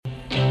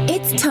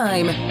It's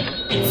time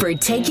for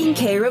Taking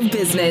Care of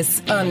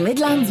Business on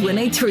Midlands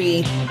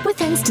 103. With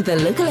thanks to the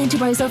local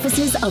enterprise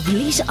offices of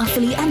Laois,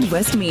 Offaly and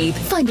Westmeath.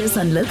 Find us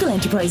on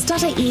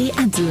localenterprise.ie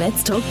and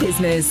Let's Talk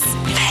Business.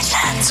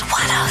 Midlands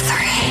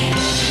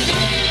 103.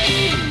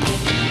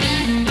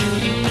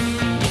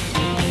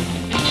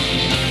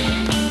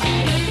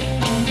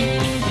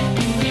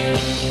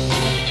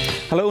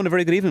 Hello and a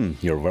very good evening.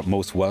 You're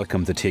most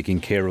welcome to Taking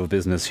Care of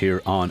Business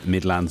here on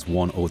Midlands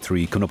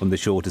 103. Coming up on the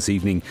show this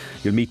evening,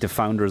 you'll meet the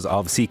founders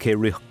of CK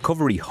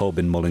Recovery Hub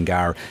in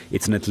Mullingar.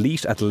 It's an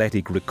elite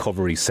athletic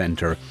recovery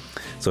centre.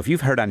 So if you've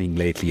heard anything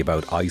lately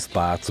about ice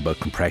baths, about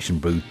compression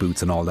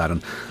boots and all that,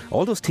 and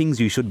all those things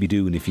you should be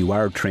doing if you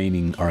are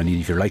training, or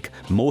indeed if you're like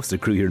most of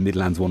the crew here in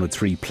Midlands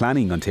 103,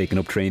 planning on taking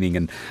up training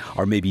and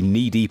or maybe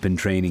knee deep in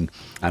training,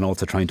 and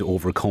also trying to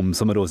overcome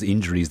some of those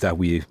injuries that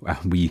we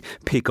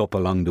pick up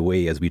along the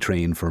way as we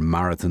train for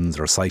marathons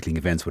or cycling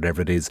events,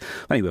 whatever it is.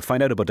 Anyway,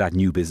 find out about that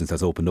new business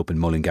that's opened up in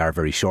Mullingar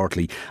very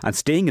shortly. And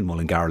staying in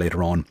Mullingar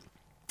later on,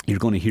 you're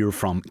going to hear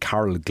from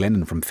Carol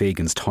Glennon from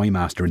Fagan's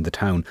Toymaster in the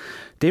town.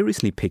 They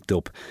recently picked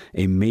up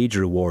a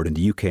major award in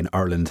the UK and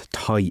Ireland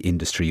Toy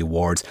Industry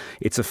Awards.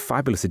 It's a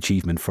fabulous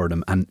achievement for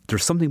them, and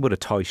there's something about a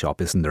toy shop,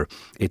 isn't there?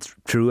 It's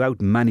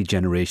throughout many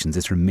generations,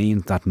 it's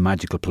remained that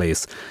magical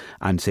place.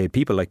 And say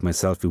people like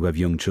myself who have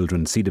young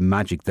children see the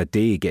magic that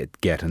they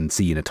get and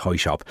see in a toy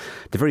shop.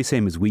 The very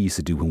same as we used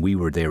to do when we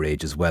were their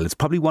age as well. It's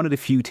probably one of the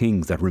few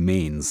things that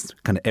remains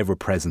kind of ever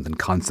present and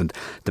constant,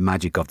 the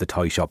magic of the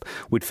toy shop.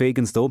 With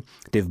Fagan's though,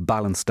 they've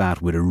balanced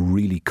that with a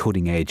really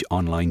cutting edge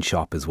online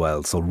shop as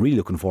well. So really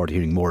looking forward to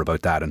hearing more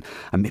about that and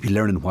maybe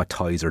learning what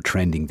toys are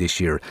trending this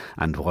year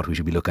and what we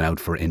should be looking out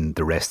for in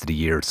the rest of the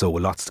year. So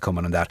lots to come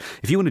on that.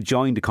 If you want to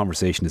join the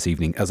conversation this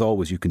evening, as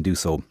always, you can do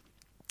so.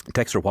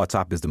 Text or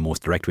WhatsApp is the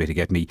most direct way to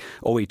get me.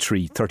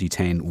 083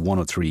 3010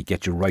 103.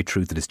 Get you right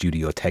through to the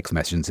studio text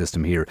messaging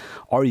system here.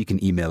 Or you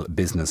can email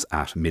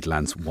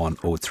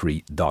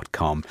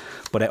business@midlands103.com.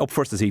 But up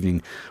first this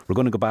evening, we're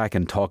going to go back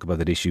and talk about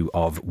that issue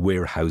of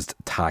warehoused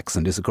tax.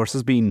 And this, of course,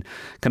 has been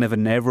kind of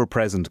an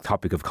ever-present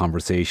topic of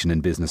conversation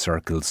in business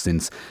circles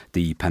since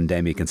the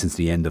pandemic and since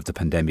the end of the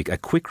pandemic. A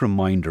quick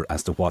reminder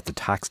as to what the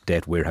tax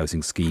debt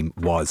warehousing scheme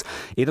was.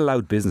 It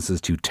allowed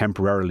businesses to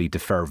temporarily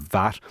defer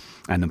VAT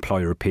and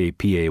employer pay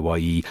PAYE,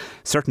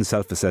 certain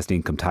self-assessed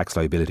income tax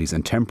liabilities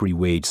and temporary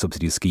wage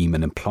subsidy scheme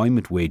and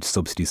employment wage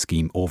subsidy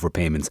scheme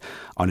overpayments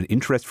on an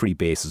interest-free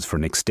basis for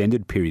an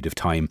extended period of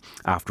time,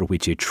 after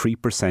which a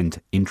 3%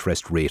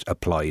 interest rate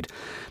applied.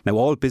 Now,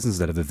 all businesses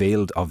that have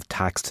availed of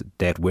taxed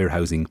debt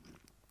warehousing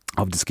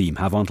of the scheme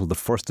have until the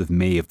 1st of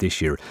May of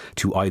this year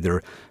to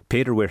either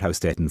pay their warehouse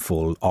debt in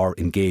full or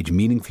engage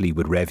meaningfully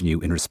with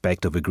revenue in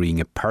respect of agreeing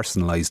a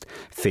personalised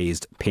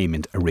phased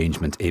payment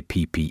arrangement, a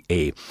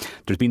PPA.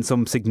 There's been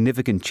some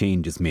significant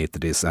changes made to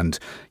this, and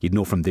you'd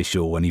know from this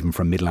show and even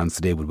from Midlands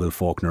Today with Will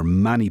Faulkner,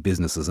 many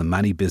businesses and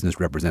many business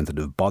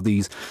representative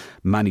bodies,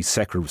 many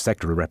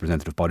sectoral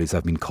representative bodies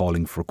have been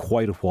calling for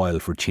quite a while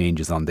for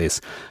changes on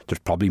this. There's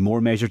probably more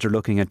measures they're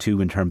looking at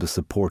too in terms of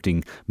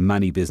supporting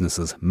many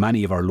businesses,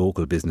 many of our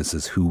local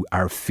businesses who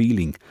are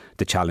feeling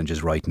the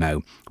challenges right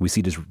now. We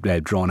see this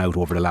drawn out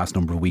over the last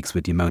number of weeks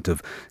with the amount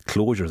of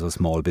closures of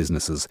small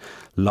businesses,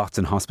 lots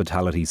in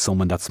hospitality,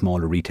 some in that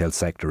smaller retail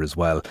sector as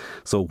well.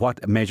 So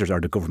what measures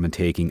are the government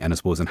taking, and I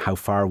suppose, and how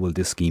far will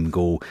this scheme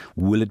go?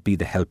 Will it be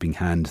the helping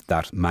hand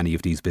that many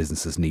of these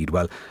businesses need?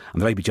 Well, I'm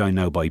delighted to be joined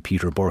now by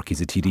Peter Burke.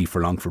 He's a TD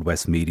for Longford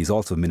Westmeath. He's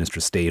also a Minister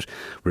of State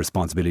with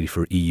responsibility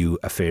for EU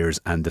affairs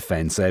and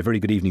defence. Very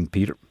good evening,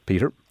 Peter.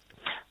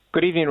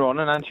 Good evening,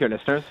 Ronan, and to your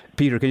listeners.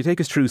 Peter, can you take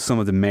us through some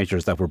of the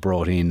measures that were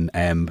brought in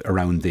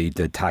around the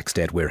tax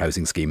debt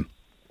warehousing scheme?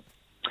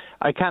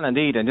 I can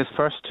indeed, and just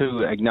first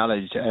to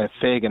acknowledge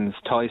Fagan's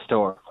Toy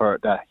Store for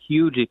the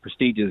hugely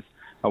prestigious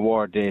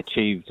award they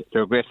achieved.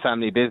 They're a great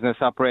family business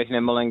operating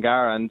in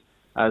Mullingar, and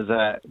as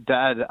a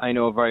dad, I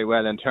know very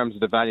well in terms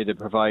of the value they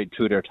provide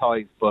through their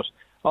toys, but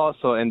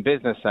also in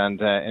business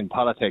and in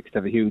politics. They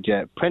have a huge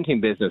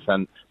printing business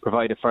and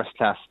provide a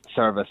first-class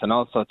service, and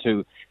also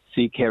to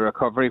CK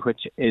Recovery,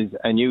 which is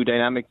a new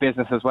dynamic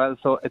business as well.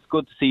 So it's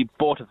good to see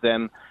both of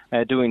them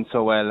doing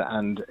so well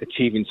and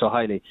achieving so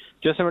highly.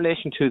 Just in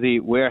relation to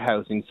the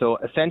warehousing, so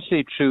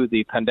essentially through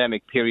the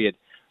pandemic period,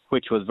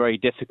 which was very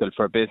difficult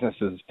for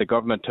businesses, the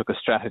government took a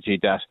strategy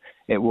that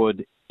it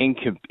would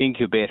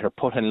incubate or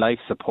put in life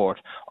support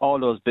all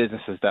those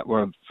businesses that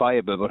were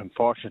viable but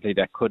unfortunately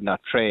that could not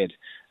trade.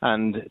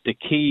 And the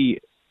key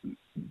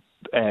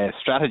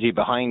strategy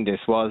behind this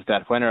was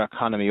that when our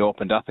economy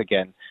opened up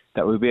again,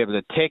 that we'll be able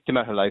to take them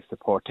out of life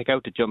support, take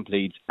out the jump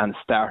leads and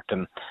start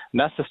them. And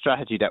that's the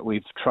strategy that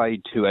we've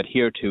tried to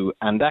adhere to,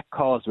 and that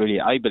caused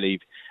really, I believe,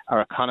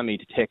 our economy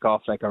to take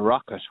off like a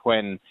rocket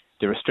when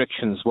the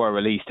restrictions were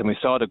released, and we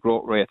saw the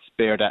growth rates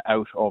bear that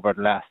out over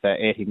the last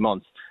 18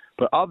 months.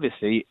 But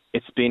obviously,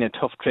 it's been a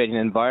tough trading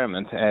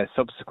environment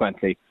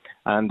subsequently,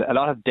 and a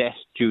lot of debt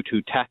due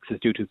to taxes,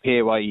 due to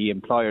PAYE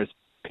employers,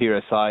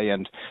 PRSI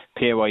and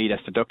PAYE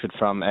that's deducted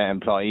from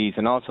employees,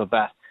 and also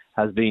VAT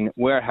has been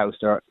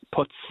warehoused or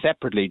put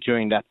separately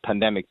during that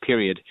pandemic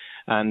period,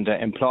 and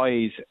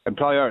employers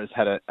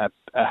had a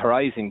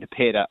horizon to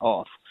pay that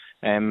off,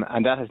 and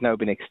that has now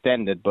been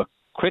extended. But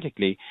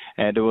critically,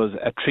 there was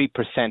a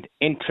 3%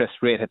 interest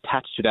rate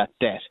attached to that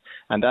debt,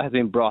 and that has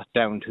been brought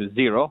down to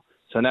zero.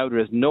 So now there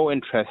is no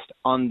interest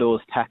on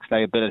those tax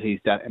liabilities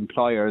that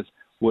employers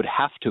would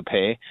have to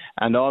pay,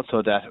 and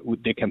also that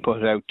they can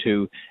put it out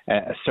to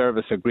a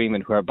service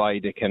agreement whereby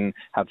they can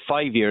have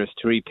 5 years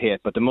to repay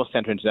it, but they must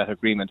enter into that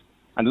agreement.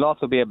 And they'll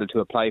also be able to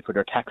apply for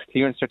their tax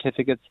clearance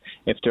certificates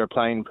if they're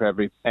applying for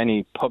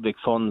any public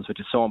funds, which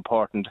is so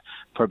important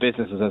for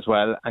businesses as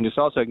well. And just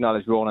also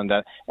acknowledge, Roland,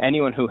 that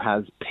anyone who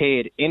has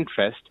paid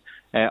interest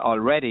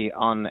already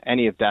on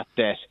any of that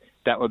debt,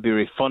 that will be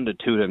refunded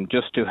to them,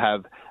 just to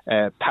have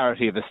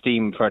parity of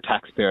esteem for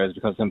taxpayers,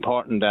 because it's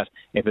important that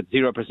if it's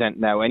 0%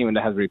 now, anyone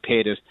that has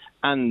repaid it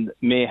and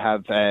may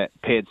have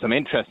paid some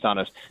interest on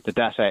it,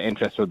 that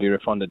interest will be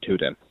refunded to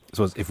them.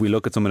 So if we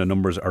look at some of the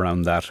numbers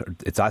around that,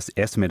 it's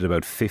estimated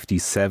about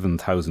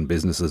 57,000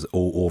 businesses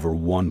owe over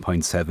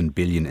 1.7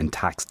 billion in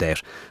tax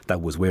debt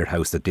that was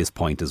warehoused at this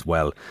point as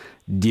well.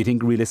 Do you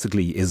think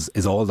realistically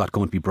is all that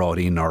going to be brought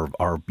in, or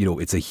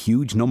it's a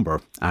huge number?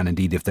 And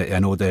indeed, I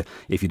know that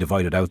if you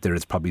divide it out there,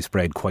 it's probably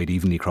spread quite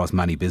evenly across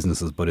many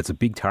businesses, but it's a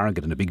big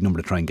target and a big number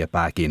to try and get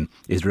back in.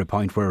 Is there a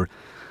point where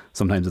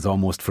sometimes it's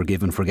almost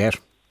forgive and forget?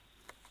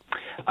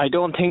 I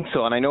don't think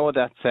so, and I know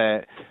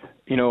that's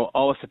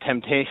always a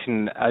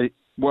temptation. I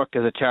worked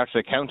as a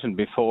chartered accountant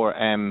before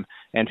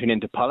entering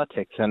into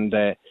politics, and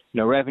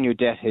revenue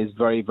debt is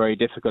very, very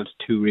difficult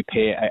to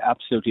repay. I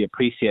absolutely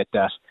appreciate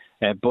that,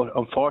 but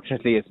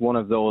unfortunately, it's one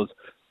of those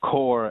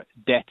core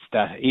debts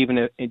that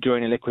even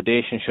during a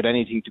liquidation, should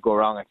anything to go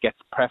wrong, it gets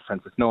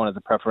preference. It's known as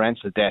a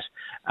preferential debt,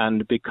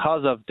 and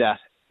because of that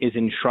is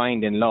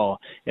enshrined in law,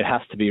 it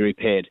has to be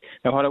repaid.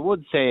 Now, what I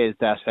would say is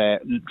that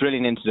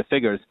drilling into the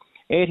figures,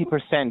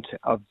 80%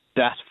 of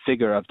that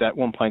figure of that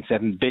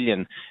 1.7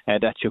 billion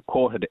that you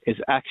quoted is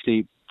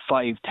actually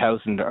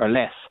 5,000 or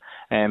less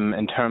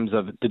in terms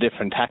of the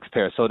different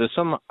taxpayers. So there's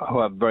some who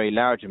have very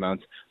large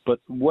amounts, but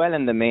well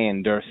in the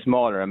main they're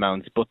smaller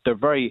amounts, but they're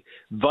very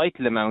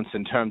vital amounts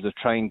in terms of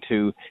trying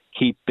to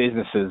keep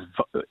businesses,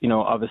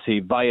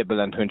 obviously viable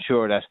and to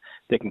ensure that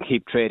they can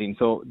keep trading.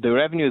 So the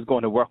revenue is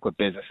going to work with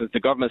businesses. The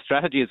government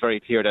strategy is very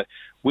clear that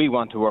we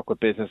want to work with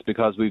business,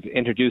 because we've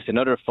introduced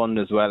another fund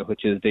as well,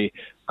 which is the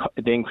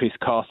increased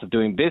cost of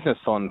doing business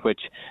fund,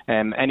 which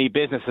any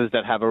businesses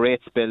that have a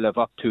rates bill of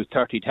up to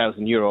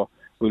 €30,000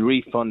 will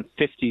refund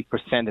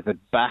 50% of it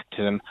back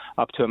to them,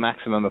 up to a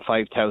maximum of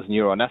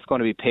 €5,000, and that's going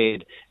to be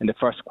paid in the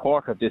first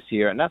quarter of this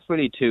year. And that's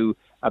really to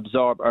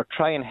absorb or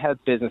try and help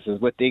businesses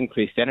with the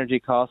increased energy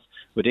costs,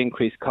 with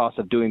increased costs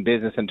of doing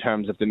business in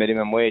terms of the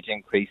minimum wage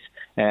increase,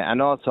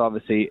 and also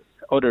obviously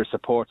other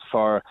supports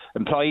for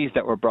employees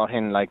that were brought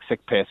in, like sick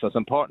pay. So it's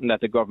important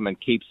that the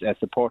government keeps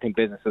supporting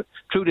businesses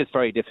through this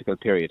very difficult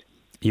period.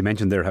 You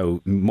mentioned there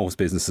how most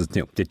businesses,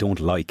 they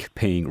don't like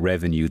paying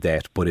revenue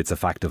debt, but it's a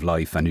fact of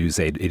life, and you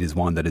said it is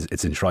one that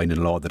it's enshrined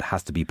in law that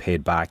has to be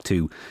paid back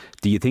to.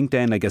 Do you think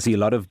then, I see a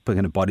lot of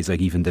kind of bodies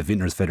like even the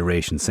Vintners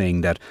Federation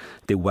saying that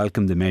they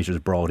welcome the measures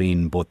brought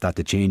in, but that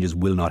the changes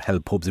will not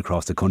help pubs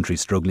across the country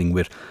struggling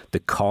with the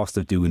cost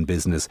of doing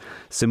business?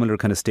 Similar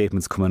kind of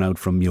statements coming out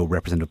from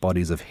representative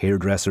bodies of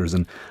hairdressers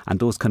and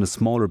those kind of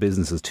smaller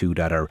businesses too,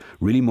 that are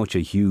really much a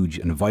huge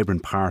and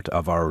vibrant part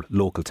of our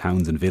local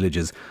towns and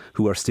villages,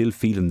 who are still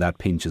feeling that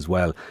pinch as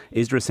well.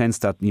 Is there a sense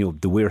that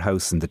the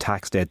warehouse and the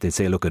tax debt, they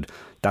say, look,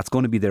 that's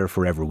going to be there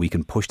forever, we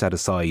can push that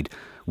aside,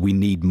 we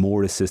need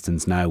more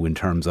assistance now in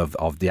terms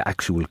of the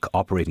actual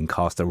operating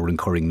costs that we're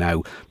incurring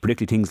now,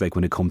 particularly things like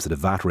when it comes to the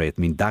VAT rate?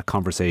 I mean, that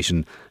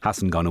conversation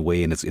hasn't gone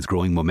away, and it's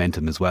growing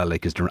momentum as well.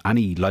 Is there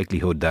any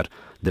likelihood that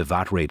the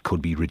VAT rate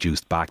could be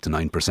reduced back to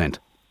 9%?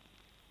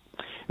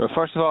 Well,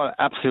 first of all,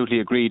 absolutely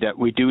agree that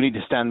we do need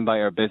to stand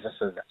by our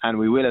businesses, and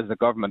we will as the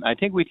government. I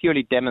think we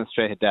clearly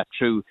demonstrated that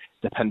through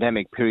the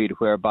pandemic period,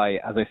 whereby,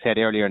 as I said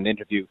earlier in the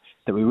interview,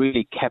 that we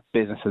really kept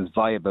businesses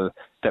viable,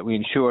 that we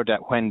ensured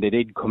that when they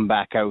did come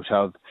back out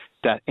of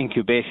that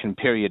incubation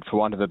period, for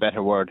want of a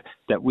better word,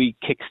 that we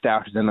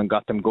kick-started them and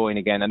got them going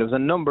again. And there was a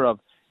number of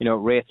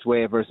rates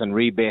waivers and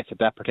rebates at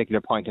that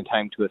particular point in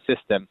time to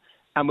assist them.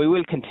 And we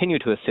will continue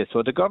to assist. So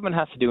what the government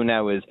has to do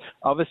now is,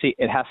 obviously,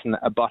 it hasn't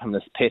a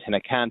bottomless pit, and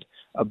it can't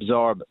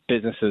absorb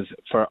businesses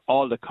for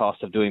all the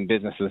cost of doing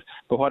businesses.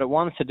 But what it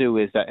wants to do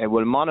is that it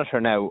will monitor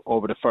now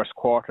over the first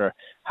quarter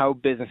how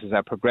businesses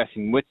are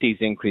progressing with these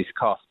increased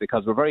costs,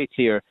 because we're very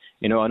clear,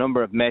 a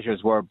number of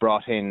measures were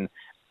brought in,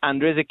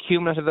 and there is a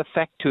cumulative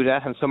effect to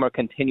that, and some are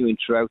continuing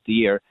throughout the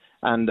year.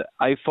 And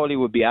I fully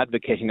would be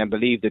advocating and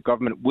believe the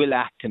government will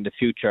act in the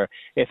future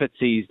if it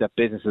sees that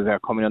businesses are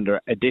coming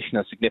under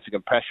additional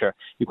significant pressure.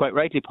 You quite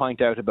rightly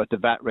point out about the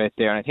VAT rate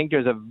there, and I think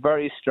there's a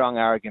very strong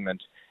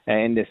argument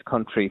in this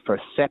country for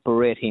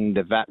separating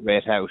the VAT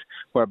rate out,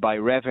 whereby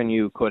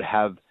revenue could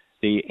have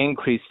the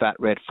increased VAT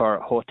rate for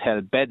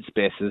hotel bed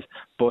spaces,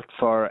 but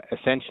for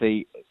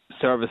essentially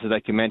services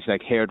like you mentioned,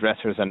 like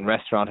hairdressers and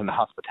restaurant and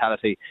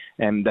hospitality,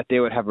 that they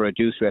would have a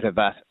reduced rate of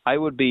VAT. I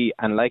would be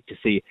and like to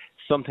see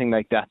something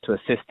like that to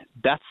assist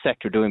that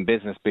sector doing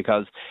business,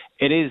 because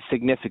it is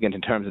significant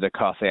in terms of the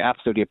cost. I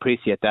absolutely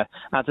appreciate that.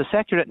 And it's a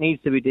sector that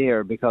needs to be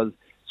there, because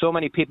so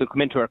many people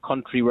come into our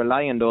country,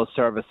 rely on those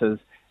services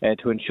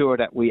to ensure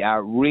that we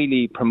are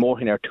really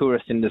promoting our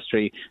tourist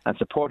industry and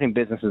supporting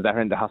businesses that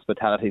are in the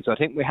hospitality. So I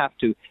think we have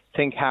to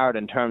think hard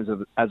in terms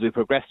of, as we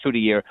progress through the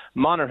year,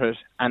 monitor it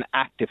and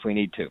act if we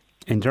need to.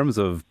 In terms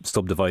of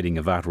subdividing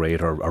a VAT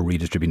rate or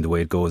redistributing the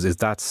way it goes,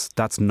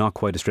 that's not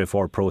quite a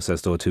straightforward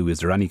process though too. Is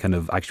there any kind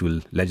of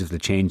actual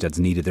legislative change that's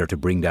needed there to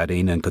bring that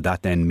in? And could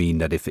that then mean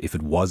that if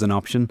it was an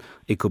option,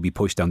 it could be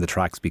pushed down the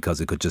tracks because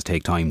it could just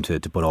take time to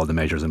put all the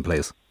measures in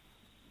place?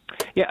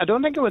 Yeah, I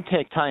don't think it would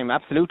take time.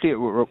 Absolutely, it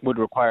would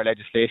require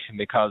legislation,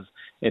 because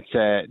it's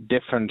a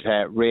different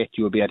rate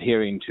you will be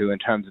adhering to in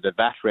terms of the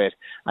VAT rate.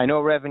 I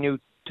know Revenue,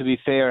 to be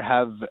fair,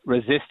 have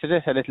resisted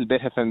it a little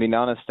bit, if I'm being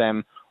honest,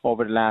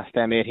 over the last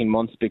 18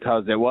 months,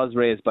 because it was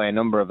raised by a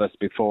number of us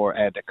before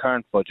the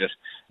current budget,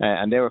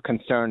 and they were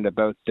concerned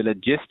about the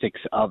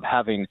logistics of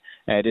having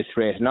this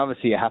rate. And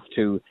obviously you have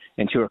to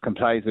ensure it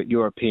complies with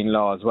European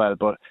law as well.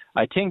 But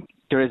I think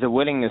there is a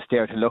willingness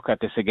there to look at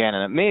this again,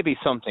 and it may be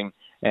something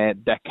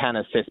that can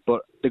assist.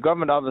 But the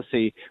government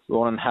obviously,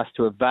 Ronan, has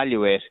to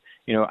evaluate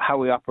how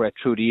we operate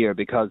through the year,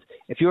 because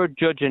if you're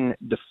judging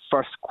the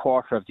first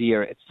quarter of the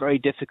year, it's very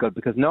difficult,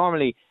 because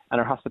normally,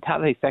 and our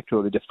hospitality sector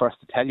will be the first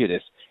to tell you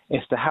this,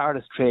 it's the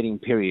hardest trading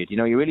period.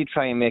 You really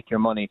try and make your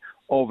money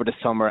over the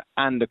summer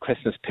and the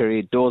Christmas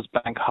period, those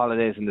bank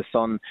holidays in the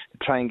sun,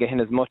 to try and get in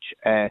as much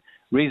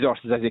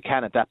resources as you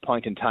can at that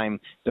point in time.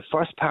 The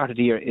first part of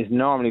the year is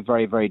normally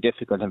very, very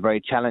difficult and very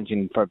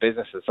challenging for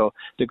businesses. So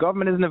the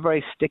government is in a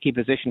very sticky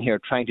position here,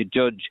 trying to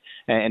judge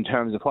in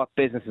terms of what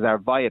businesses are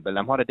viable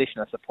and what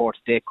additional supports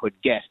they could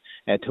get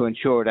to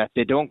ensure that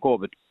they don't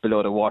go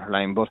below the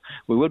waterline. But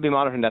we will be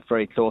monitoring that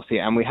very closely,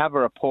 and we have a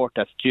report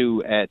that's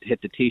due to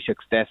hit the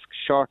Taoiseach's desk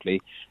shortly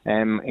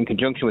in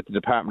conjunction with the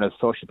Department of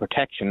Social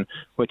Protection,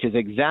 which is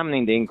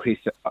examining the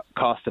increased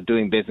cost of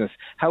doing business,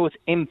 how it's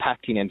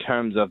impacting in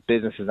terms of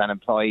businesses and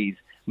employees,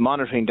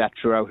 monitoring that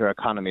throughout our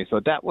economy. So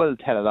that will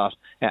tell a lot,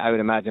 I would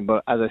imagine.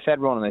 But as I said,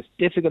 Ronan, it's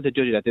difficult to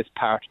judge it at this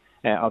part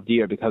of the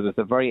year, because it's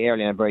a very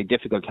early and a very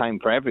difficult time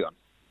for everyone.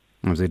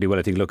 Absolutely. Well,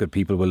 I think, look, at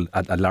people will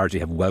at largely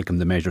have welcomed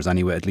the measures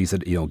anyway. At least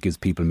it gives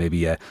people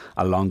maybe a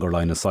longer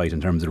line of sight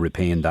in terms of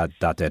repaying that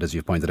debt. As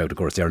you've pointed out, of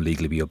course, they are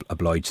legally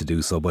obliged to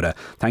do so. But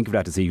thank you for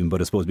that this evening.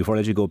 But I suppose before I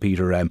let you go,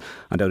 Peter,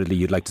 undoubtedly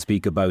you'd like to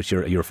speak about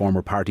your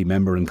former party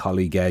member and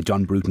colleague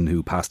John Bruton,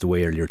 who passed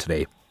away earlier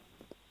today.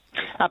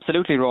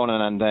 Absolutely,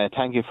 Ronan, and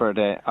thank you for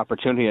the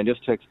opportunity, and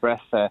just to express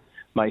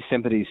my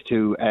sympathies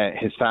to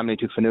his family,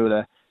 to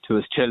Fionnuala, to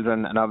his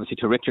children, and obviously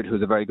to Richard,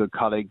 who's a very good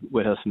colleague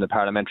with us in the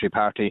parliamentary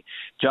party.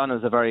 John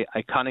was a very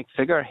iconic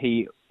figure.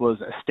 He was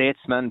a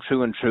statesman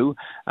through and through,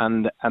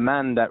 and a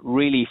man that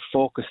really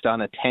focused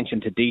on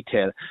attention to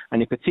detail. And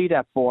you could see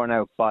that borne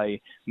out by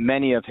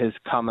many of his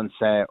comments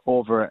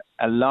over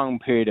a long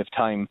period of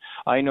time.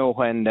 I know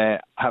when,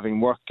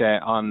 having worked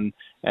on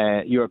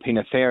European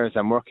affairs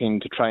and working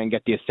to try and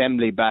get the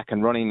Assembly back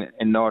and running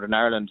in Northern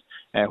Ireland,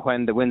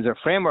 when the Windsor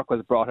Framework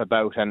was brought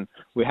about, and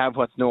we have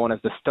what's known as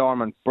the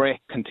storm and break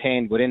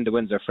contained within the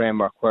Windsor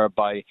Framework,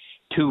 whereby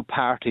two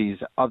parties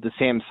of the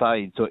same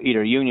side, so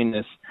either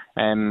unionists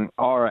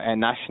or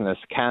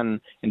nationalists, can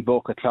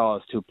invoke a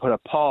clause to put a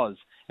pause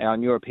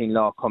on European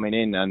law coming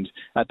in. And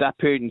at that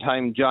period in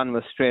time, John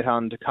was straight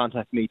on to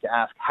contact me to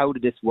ask, how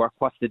did this work?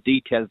 What's the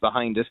details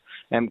behind it?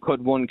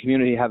 Could one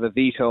community have a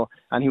veto?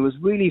 And he was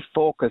really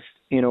focused,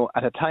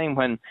 at a time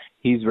when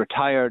he's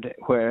retired,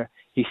 where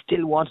he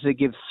still wanted to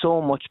give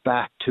so much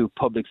back to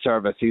public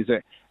service. He's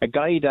a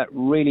guy that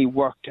really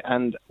worked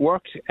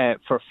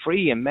for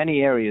free in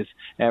many areas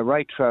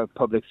right throughout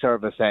public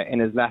service in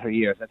his latter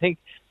years. I think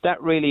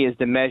that really is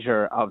the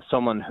measure of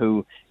someone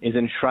who is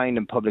enshrined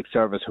in public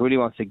service, who really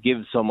wants to give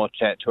so much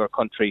to our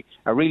country,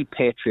 a real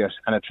patriot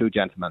and a true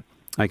gentleman.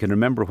 I can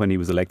remember when he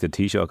was elected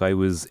Taoiseach, I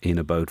was in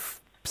about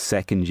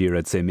second year,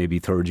 I'd say maybe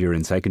third year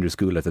in secondary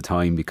school at the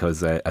time,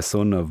 because a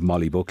son of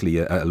Molly Buckley,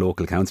 a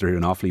local councillor here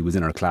in Offaly, was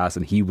in our class,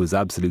 and he was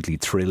absolutely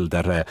thrilled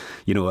that a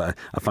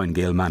Fine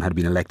Gael man had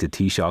been elected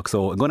Taoiseach.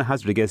 So I'm going to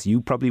hazard a guess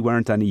you probably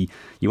weren't any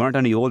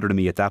older than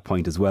me at that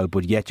point as well,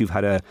 but yet you've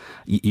had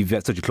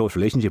such a close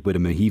relationship with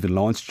him, and he even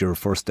launched your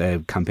first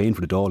campaign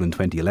for the Dáil in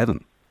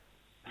 2011.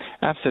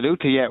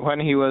 Absolutely, yeah. When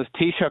he was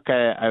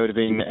Taoiseach, I would have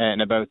been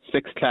in about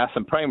sixth class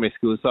in primary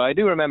school, so I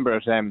do remember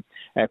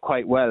it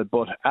quite well.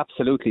 But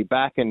absolutely,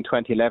 back in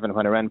 2011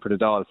 when I ran for the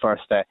Dáil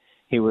first,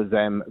 he was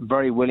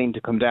very willing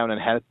to come down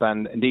and help,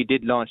 and indeed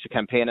did launch a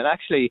campaign, and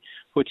actually,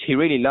 which he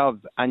really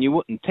loved, and you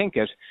wouldn't think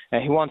it,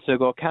 he wants to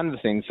go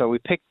canvassing. So we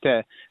picked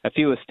a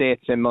few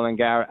estates in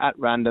Mullingar at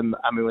random,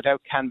 and we went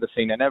out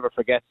canvassing. I never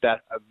forget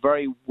that, a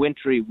very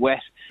wintry,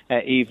 wet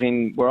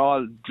evening. We're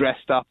all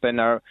dressed up in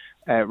our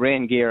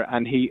rain gear,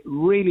 and he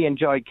really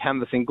enjoyed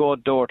canvassing, go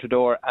door to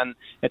door. And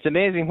it's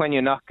amazing when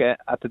you knock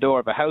at the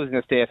door of a housing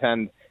estate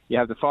and You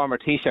have the former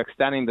Taoiseach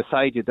standing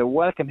beside you. The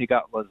welcome he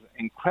got was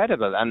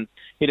incredible, and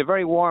he had a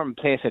very warm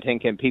place, I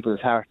think, in people's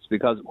hearts,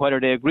 because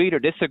whether they agreed or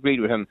disagreed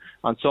with him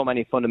on so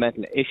many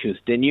fundamental issues,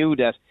 they knew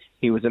that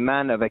he was a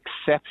man of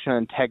exceptional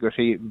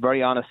integrity,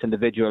 very honest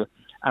individual,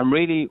 and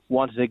really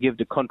wanted to give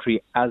the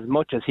country as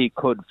much as he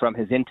could from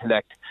his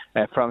intellect,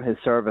 from his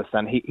service.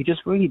 And he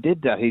just really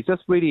did that. He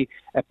just really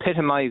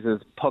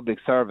epitomises public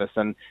service.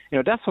 And,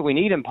 that's what we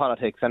need in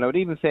politics. And I would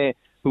even say,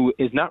 who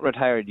is not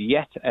retired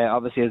yet,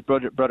 obviously his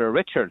brother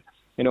Richard,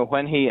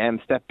 when he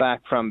stepped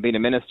back from being a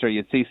minister,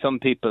 you'd see some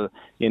people,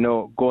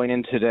 going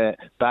into the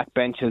back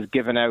benches,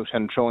 giving out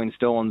and throwing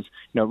stones.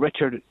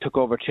 Richard took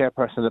over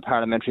chairperson of the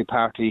parliamentary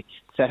party,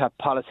 set up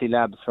policy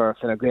labs for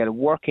Fine Gael,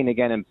 working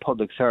again in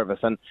public service.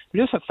 And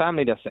they're just a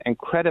family that's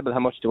incredible how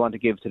much they want to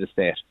give to the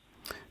state.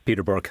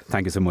 Peter Burke,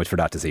 thank you so much for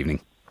that this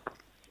evening.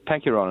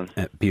 Thank you, Ronan.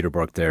 Peter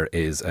Burke there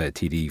is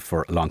TD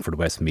for Longford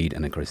Westmeath,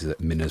 and of course he's a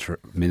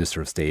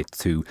Minister of State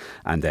too.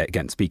 And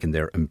again, speaking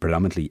there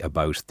predominantly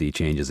about the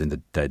changes in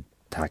the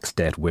tax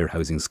debt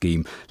warehousing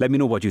scheme. Let me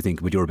know what you think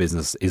with your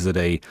business. Is it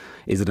a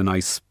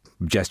nice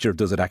gesture?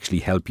 Does it actually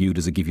help you?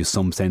 Does it give you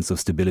some sense of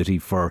stability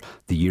for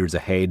the years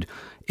ahead?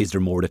 Is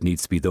there more that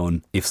needs to be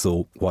done? If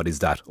so, what is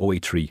that?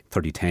 083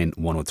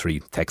 3010 103,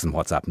 text and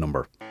WhatsApp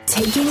number.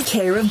 Taking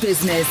care of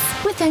business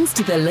with thanks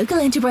to the local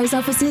enterprise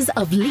offices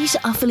of Laois,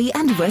 Offaly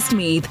and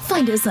Westmeath.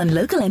 Find us on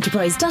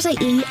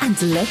localenterprise.ie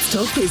and let's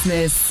talk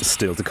business.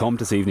 Still to come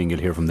this evening, you'll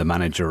hear from the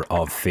manager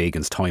of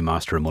Fagan's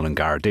Toymaster in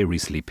Mullingar. They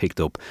recently picked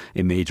up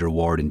a major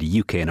award in the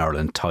UK and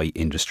Ireland Toy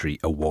Industry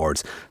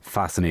Awards.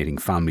 Fascinating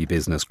family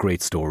business,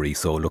 great story.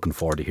 So looking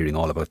forward to hearing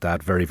all about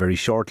that very, very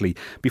shortly.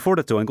 Before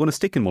that though, I'm going to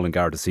stick in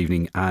Mullingar this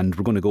evening, and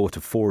we're going to go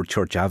to 4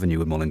 Church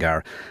Avenue in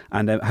Mullingar.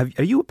 And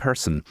are you a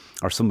person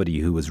or somebody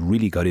who has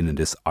really got in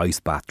this ice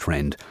bath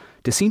trend?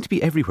 They seem to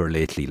be everywhere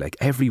lately. Like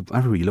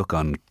everywhere you look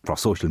on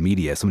across social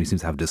media, somebody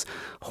seems to have this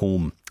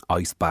home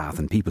ice bath,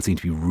 and people seem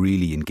to be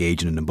really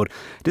engaging in them. But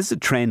this is a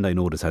trend I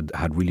noticed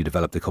had really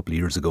developed a couple of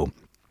years ago,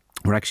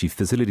 where actually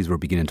facilities were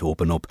beginning to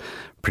open up,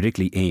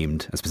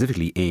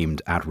 specifically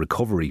aimed at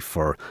recovery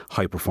for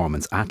high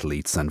performance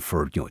athletes and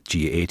for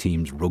GAA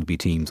teams, rugby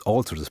teams,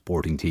 all sorts of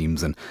sporting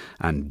teams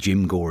and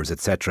gym goers,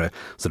 etc.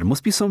 So there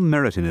must be some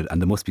merit in it,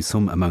 and there must be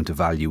some amount of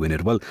value in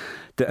it. Well,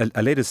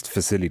 a latest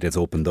facility that's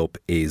opened up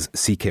is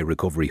CK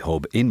Recovery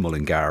Hub in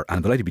Mullingar, and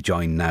I'm delighted to be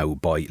joined now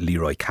by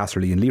Leeroy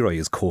Casserly, and Leeroy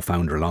is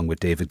co-founder along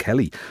with David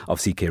Kelly of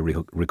CK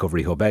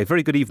Recovery Hub.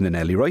 Very good evening,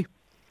 Leeroy.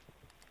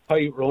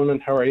 Hi Ronan,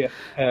 how are you?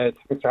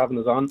 Thanks for having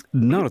us on.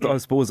 No, I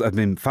suppose I've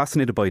been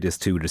fascinated by this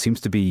too. There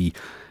seems to be,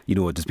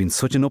 there's been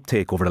such an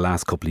uptake over the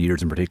last couple of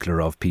years in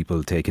particular of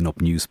people taking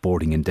up new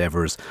sporting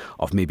endeavours,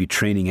 of maybe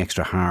training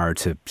extra hard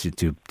to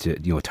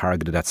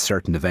targeted at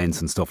certain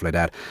events and stuff like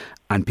that.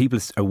 And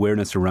people's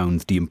awareness around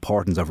the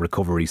importance of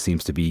recovery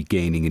seems to be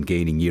gaining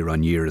year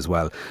on year as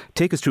well.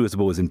 Take us through, I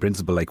suppose, in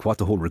principle, like what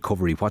the whole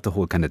recovery, what the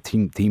whole kind of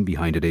theme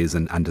behind it is,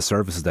 and the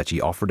services that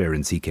you offer there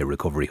in CK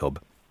Recovery Hub.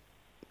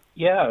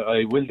 Yeah,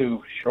 I will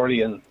do,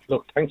 surely. And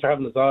look, thanks for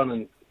having us on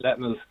and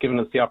giving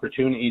us the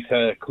opportunity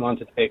to come on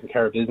to Taking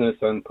Care of Business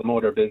and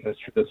promote our business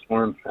through this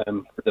forum.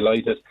 We're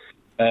delighted.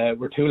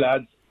 We're 2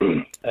 lads,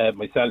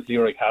 myself,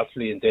 Leeroy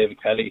Casserly, and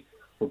David Kelly.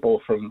 We're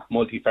both from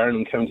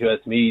Multi-Farnham, County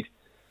Westmeath.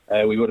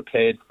 We would have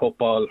played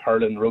football,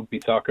 hurling, rugby,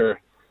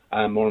 soccer,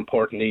 and more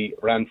importantly,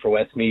 ran for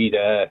Westmeath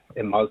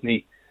in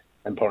Mosney.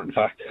 Important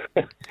fact.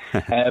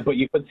 But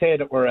you could say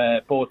that we're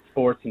both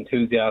sports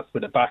enthusiasts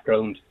with a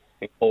background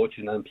in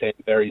coaching and playing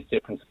various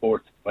different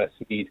sports in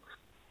Westmeath.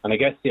 And I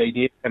guess the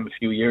idea came a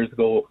few years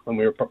ago when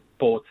we were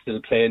both still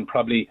playing,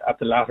 probably at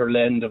the latter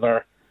end of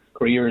our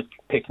careers,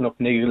 picking up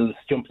niggles,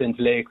 jumping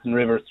into lakes and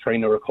rivers,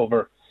 trying to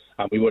recover.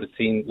 And we would have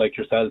seen, like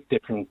yourselves,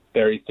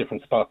 various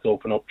different spots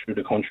open up through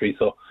the country.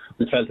 So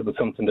we felt it was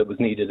something that was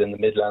needed in the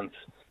Midlands.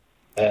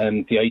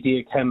 The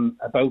idea came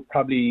about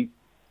probably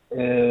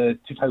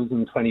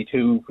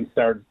 2022. We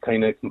started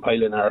kind of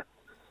compiling our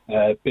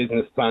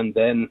business plan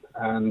then.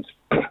 And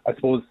I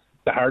suppose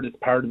the hardest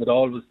part of it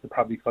all was to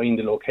probably find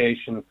a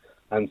location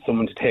and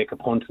someone to take a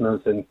punt on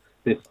us in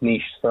this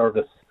niche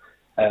service,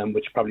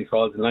 which probably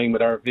falls in line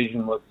with our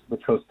vision,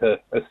 which was to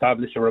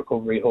establish a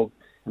recovery hub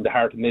in the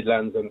heart of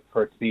Midlands and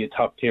for it to be a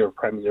top-tier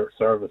premier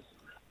service.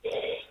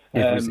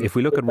 If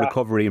we look at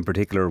recovery in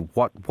particular,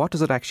 what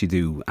does it actually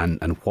do,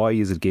 and why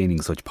is it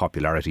gaining such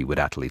popularity with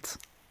athletes?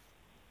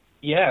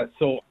 Yeah,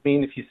 so I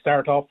mean, if you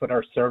start off with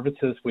our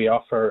services, we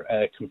offer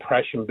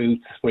compression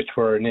boots, which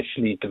were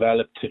initially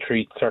developed to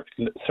treat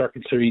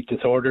circulatory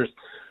disorders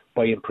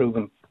by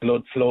improving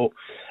blood flow.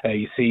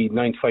 You see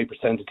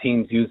 95% of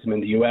teams use them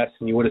in the US,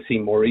 and you would have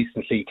seen more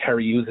recently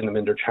Kerry using them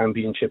in their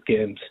championship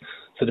games.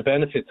 So the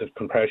benefits of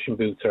compression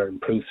boots are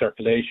improved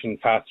circulation,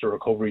 faster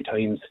recovery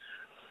times,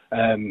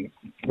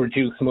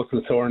 reduce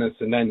muscle soreness,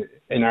 and then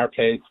in our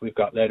place we've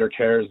got leather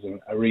chairs and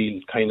a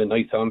real kind of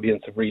nice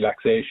ambience of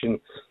relaxation,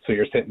 so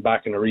you're sitting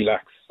back in a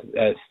relaxed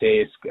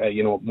state,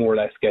 more or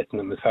less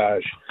getting a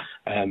massage.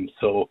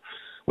 So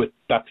with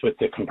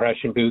the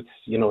compression boots,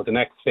 the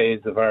next phase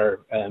of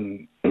our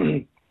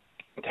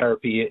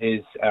therapy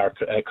is our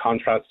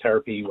contrast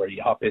therapy, where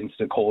you hop into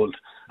the cold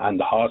and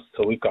the hot.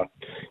 So we've got,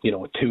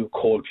 2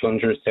 cold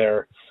plungers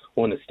there.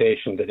 One is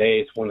stationed at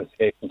 8, one is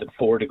stationed at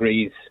 4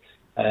 degrees.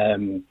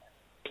 And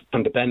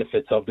the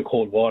benefits of the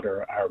cold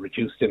water are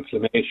reduced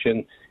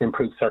inflammation,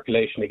 improved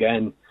circulation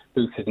again,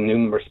 boosted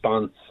immune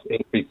response,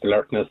 increased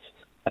alertness,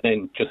 and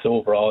then just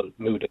overall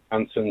mood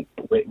enhancement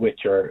with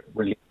your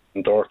release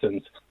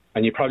endorphins.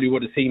 And you probably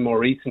would have seen more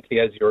recently,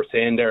 as you were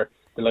saying there,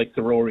 the likes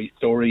of Rory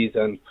stories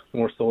and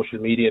more social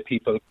media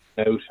people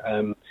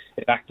out.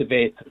 It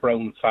activates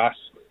brown fat,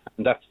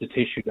 and that's the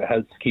tissue that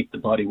helps keep the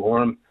body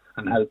warm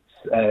and helps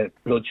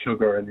blood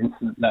sugar and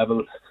insulin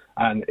levels.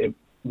 And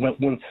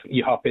once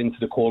you hop into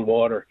the cold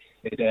water,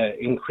 it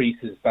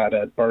increases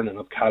that burning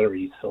of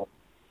calories. So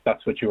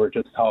that's what you were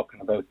just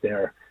talking about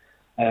there.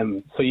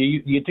 So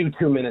you do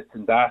 2 minutes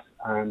in that,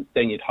 and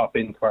then you'd hop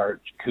into our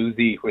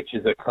jacuzzi, which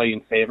is a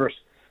client favourite.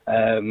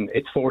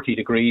 It's 40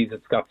 degrees.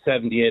 It's got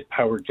 78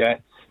 power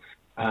jets,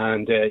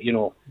 and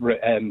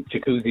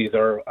jacuzzis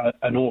are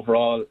an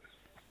overall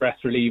stress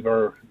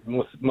reliever,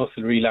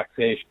 muscle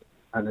relaxation,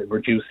 and it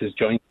reduces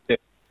joint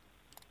stiffness.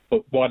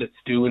 But what it's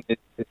doing is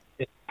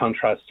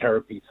contrast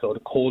therapy. So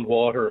the cold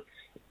water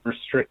is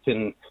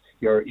restricting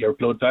your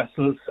blood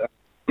vessels.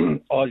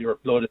 All your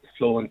blood is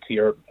flowing to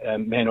your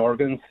main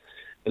organs.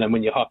 And then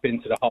when you hop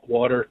into the hot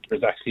water,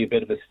 there's actually a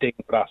bit of a sting,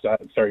 but after that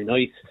it's very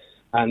nice.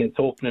 And it's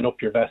opening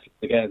up your vessels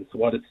again. So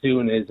what it's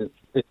doing is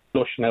it's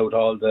flushing out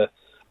all the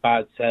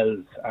bad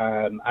cells,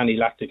 any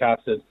lactic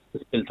acid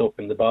that's built up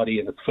in the body,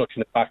 and it's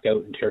flushing it back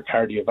out into your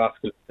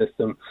cardiovascular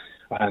system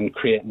and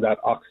creating that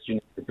oxygen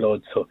in your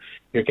blood. So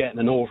you're getting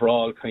an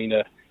overall kind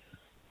of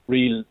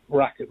real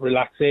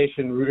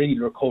relaxation, real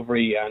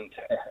recovery, and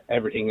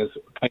everything is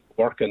kind of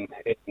working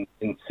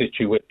in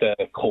situ with the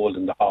cold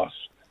and the hot.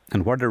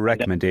 And what are the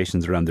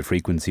recommendations around the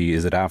frequency?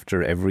 Is it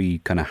after every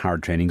kind of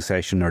hard training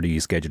session, or do you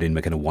schedule in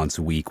kind of once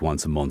a week,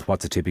 once a month?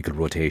 What's a typical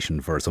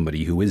rotation for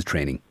somebody who is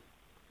training?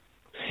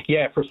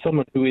 Yeah, for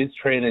someone who is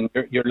training,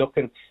 you're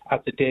looking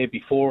at the day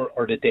before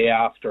or the day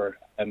after.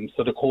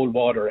 So the cold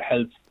water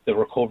helps the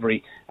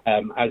recovery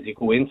as you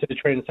go into the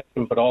training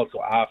session, but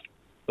also after.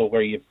 So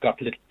where you've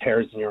got little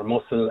tears in your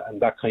muscle and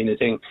that kind of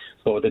thing.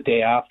 So the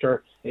day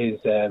after is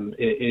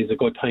a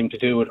good time to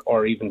do it,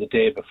 or even the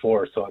day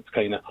before. So it's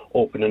kind of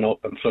opening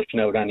up and flushing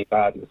out any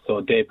badness.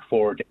 So day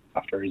before, day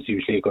after is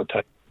usually a good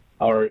time.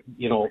 Or,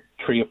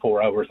 3 or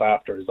 4 hours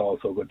after is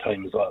also a good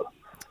time as well.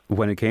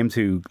 When it came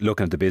to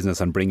looking at the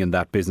business and bringing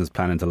that business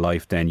plan into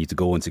life, then you had to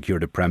go and secure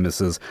the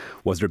premises.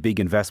 Was there a big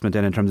investment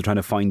in terms of trying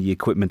to find the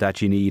equipment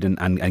that you need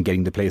and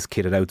getting the place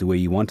kitted out the way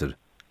you wanted?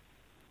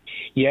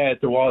 Yeah,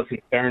 there was, in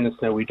fairness.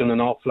 Now, we've done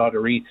an awful lot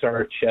of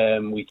research.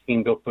 We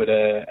teamed up with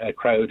a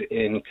crowd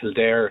in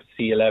Kildare,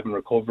 C11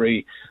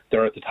 Recovery.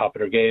 They're at the top of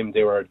their game.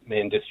 They were our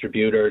main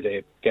distributor.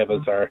 They gave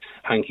us our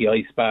hanky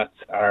ice baths,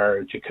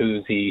 our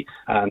jacuzzi,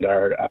 and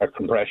our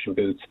compression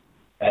boots.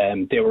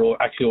 They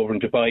were actually over in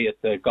Dubai at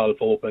the Golf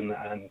Open,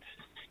 and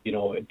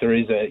there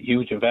is a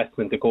huge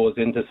investment that goes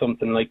into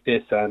something like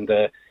this, and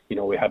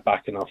we have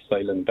backing off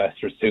style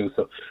investors too.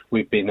 So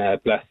we've been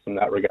blessed in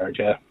that regard.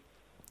 Yeah.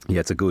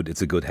 Yeah, it's a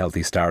good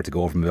healthy start to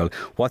go from Mill.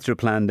 What's your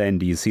plan then?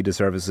 Do you see the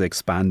services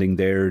expanding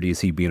there? Do you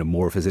see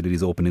more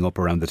facilities opening up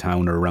around the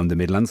town or around the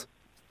Midlands?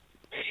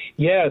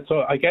 Yeah,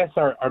 so I guess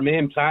our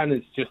main plan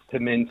is just to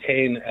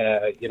maintain,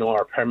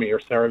 our premier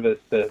service,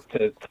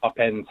 the top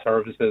end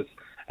services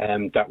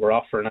that we're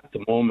offering at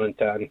the moment.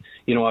 And,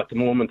 at the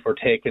moment we're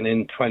taking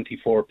in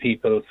 24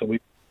 people, so we've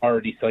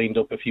already signed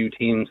up a few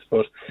teams,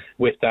 but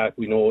with that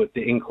we know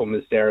the income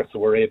is there, so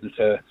we're able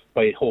to,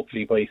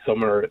 hopefully by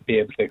summer, be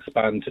able to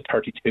expand to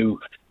 32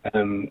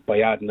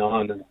 by adding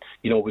on. And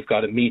we've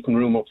got a meeting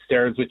room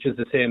upstairs which is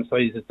the same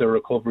size as the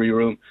recovery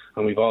room,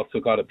 and we've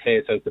also got a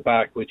place out the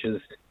back which is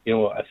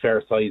a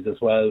fair size as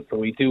well, so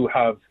we do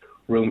have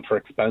room for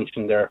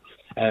expansion there.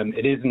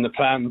 It is in the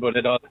plan, but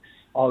it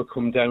all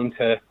come down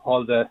to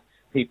all the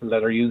people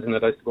that are using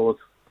it, I suppose.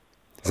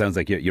 Sounds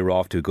like you're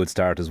off to a good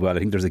start as well. I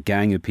think there's a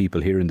gang of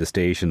people here in the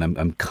station.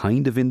 I'm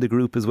kind of in the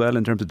group as well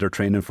in terms of their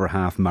training for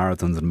half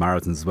marathons and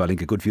marathons as well. I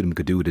think a good few of them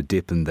could do with a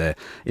dip in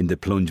the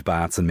plunge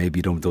baths and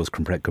maybe those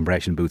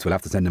compression boots. We'll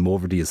have to send them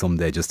over to you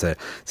someday just to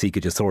see you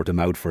could just sort them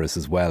out for us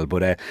as well.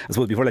 But I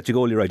suppose before I let you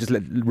go, Leeroy, just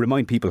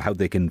remind people how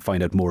they can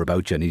find out more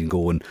about you, and you can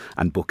go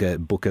and book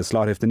a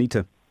slot if they need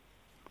to.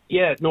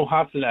 Yeah, no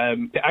hassle.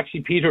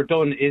 Actually, Peter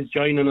Dunn is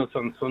joining us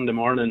on Sunday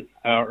morning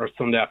or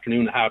Sunday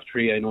afternoon at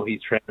 3:30. I know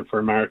he's training for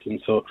a marathon,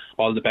 so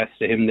all the best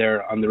to him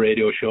there on the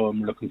radio show.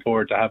 I'm looking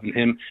forward to having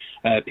him.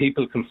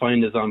 People can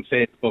find us on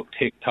Facebook,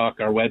 TikTok.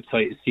 Our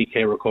website is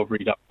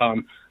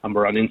ckrecovery.com, and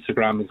we're on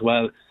Instagram as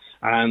well.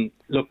 And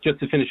look, just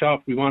to finish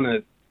off,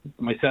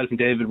 myself and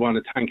David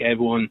want to thank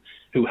everyone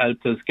who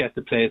helped us get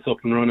the place up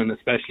and running,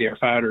 especially our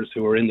fathers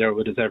who were in there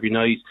with us every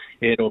night,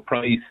 Ado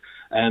Price,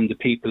 and the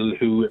people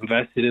who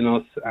invested in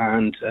us,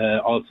 and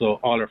also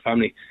all our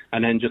family,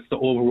 and then just the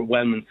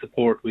overwhelming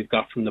support we've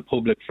got from the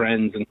public,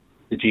 friends, and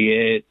the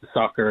GA, the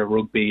soccer,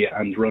 rugby,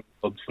 and rugby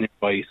clubs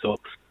nearby. So,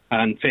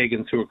 and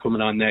Fagans who are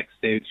coming on next,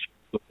 they've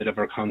a bit of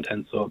our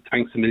content. So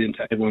thanks a million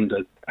to everyone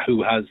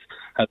who has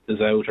helped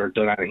us out or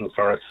done anything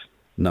for us.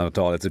 Not at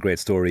all. It's a great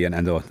story, and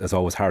it's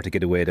always hard to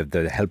get away.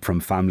 The help from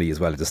family as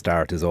well at the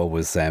start is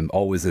always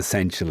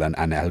essential, and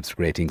it helps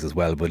great things as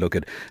well. But look,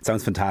 it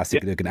sounds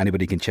fantastic. Look,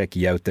 anybody can check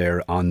you out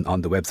there on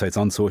the websites,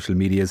 on social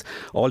medias.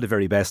 All the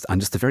very best, and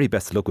just the very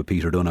best of luck with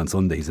Peter Dunn on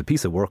Sunday. He's a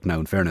piece of work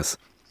now, in fairness.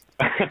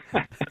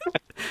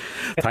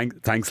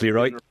 Thanks,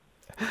 Leeroy.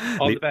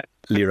 All the best.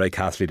 Leeroy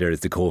Casserly there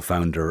is the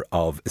co-founder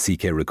of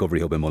CK Recovery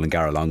Hub in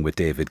Mullingar, along with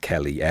David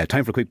Kelly.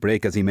 Time for a quick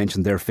break. As he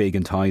mentioned, their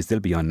Fagan Toys, they'll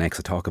be on next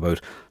to talk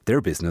about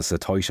their business, a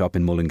toy shop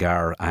in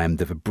Mullingar. They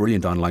have a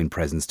brilliant online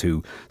presence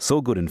too.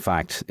 So good, in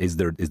fact, is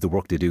the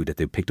work they do that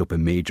they picked up a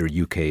major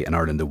UK and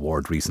Ireland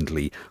award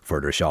recently for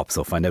their shop.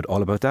 So find out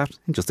all about that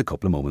in just a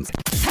couple of moments.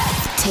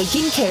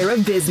 Taking care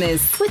of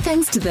business with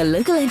thanks to the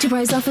local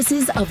enterprise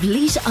offices of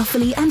Laois,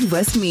 Offaly and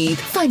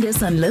Westmeath. Find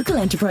us on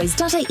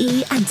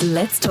localenterprise.ie and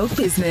let's talk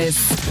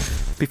business.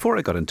 Before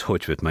I got in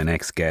touch with my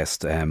next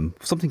guest,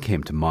 something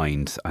came to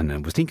mind, and I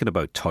was thinking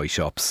about toy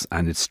shops,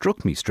 and it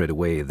struck me straight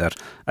away that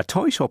a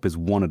toy shop is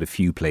one of the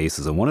few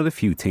places and one of the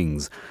few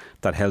things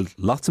that held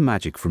lots of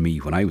magic for me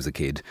when I was a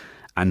kid,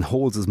 and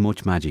holds as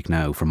much magic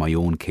now for my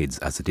own kids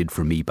as it did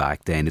for me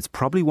back then. It's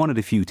probably one of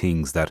the few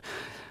things that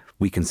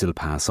we can still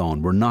pass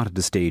on. We're not at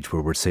the stage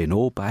where we're saying,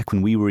 oh, back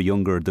when we were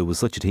younger there was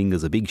such a thing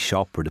as a big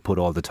shop where to put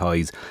all the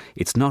toys.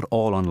 It's not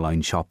all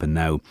online shopping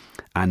now,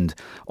 and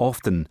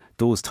often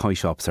those toy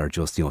shops are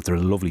just, they're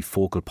a lovely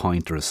focal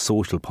point or a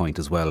social point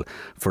as well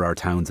for our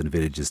towns and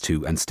villages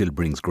too, and still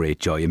brings great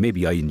joy. And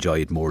maybe I enjoy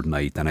it more than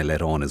I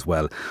let on as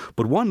well.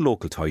 But one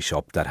local toy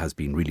shop that has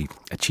been really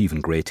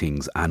achieving great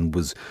things and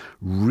was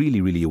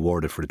really, really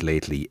awarded for it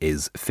lately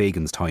is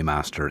Fagan's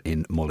Toymaster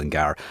in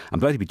Mullingar. I'm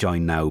glad to be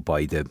joined now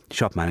by the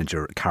shop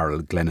manager,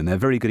 Carol Glennon. A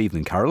very good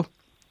evening, Carol.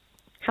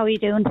 How are you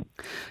doing?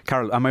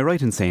 Carol, am I right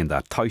in saying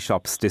that toy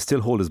shops, they still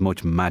hold as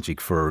much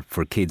magic for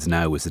kids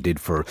now as it did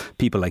for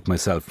people like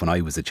myself when I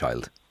was a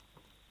child?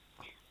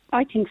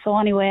 I think so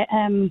anyway.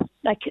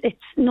 It's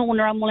known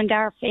around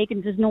Mullingar,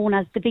 Fagan's is known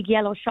as the big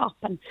yellow shop,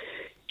 and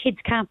kids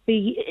can't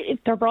be,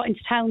 if they're brought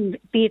into town,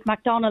 be it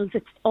McDonald's,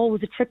 it's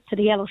always a trip to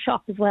the yellow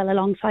shop as well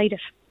alongside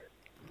it.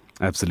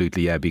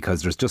 Absolutely, yeah,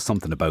 because there's just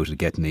something about it,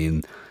 getting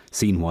in,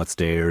 seeing what's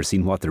there,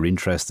 seeing what they're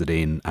interested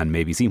in, and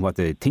maybe seeing what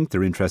they think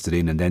they're interested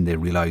in, and then they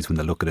realise when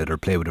they look at it or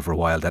play with it for a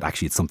while that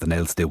actually it's something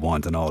else they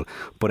want and all.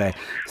 But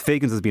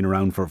Fagan's has been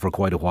around for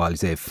quite a while.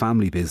 It's a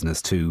family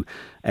business too.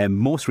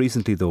 Most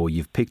recently though,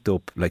 you've picked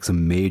up like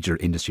some major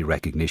industry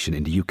recognition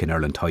in the UK and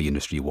Ireland Toy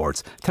Industry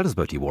Awards. Tell us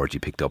about the awards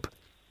you picked up.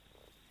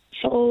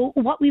 So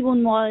what we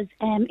won was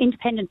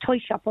Independent Toy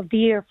Shop of the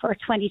Year for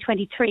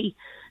 2023.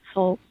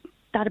 So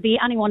that'd be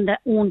anyone that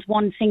owns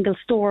one single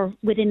store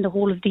within the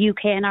whole of the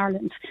UK and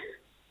Ireland.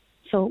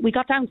 So we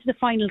got down to the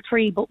final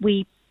three, but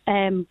we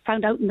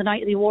found out in the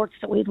night of the awards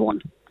that we'd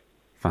won.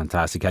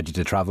 Fantastic. Had you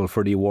to travel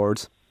for the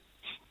awards?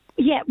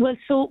 Yeah, well,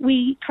 so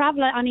we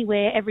travel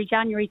anyway every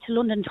January to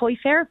London Toy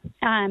Fair,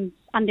 and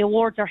the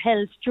awards are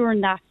held during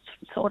that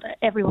so that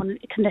everyone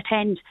can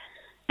attend.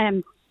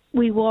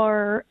 We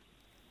were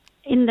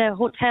in the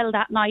hotel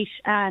that night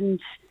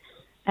and...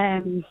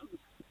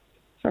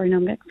 Sorry, no,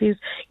 I'm getting confused.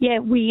 Yeah,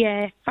 we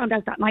found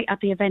out that night at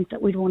the event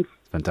that we'd won.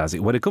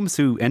 Fantastic. When it comes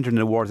to entering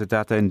an award at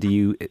that, then do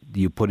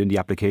you put in the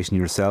application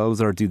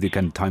yourselves, or do the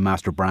kind of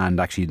Toymaster brand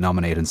actually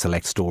nominate and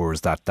select stores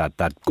that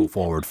go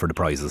forward for the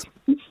prizes?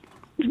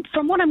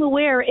 From what I'm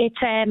aware,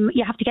 it's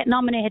you have to get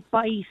nominated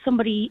by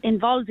somebody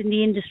involved in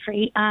the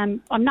industry.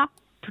 I'm not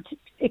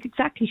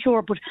exactly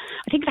sure, but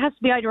I think it has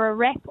to be either a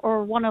rep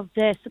or one of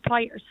the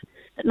suppliers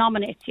that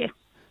nominates you.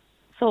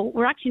 So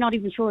we're actually not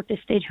even sure at this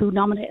stage who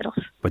nominated us.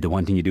 But the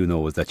one thing you do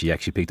know is that you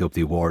actually picked up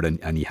the award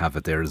and you have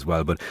it there as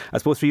well. But I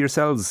suppose for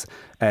yourselves,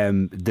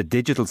 the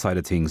digital side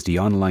of things, the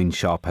online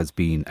shop has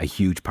been a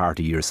huge part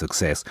of your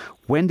success.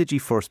 When did you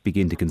first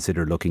begin to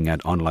consider looking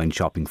at online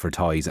shopping for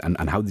toys, and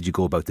how did you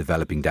go about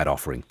developing that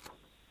offering?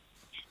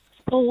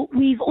 So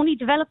we've only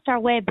developed our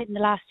web in the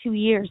last 2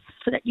 years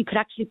so that you could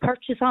actually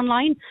purchase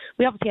online.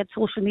 We obviously had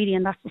social media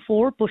and that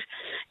before, but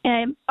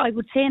I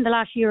would say in the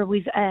last year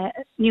we've a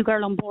new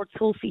girl on board,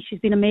 Sophie. She's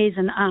been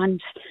amazing,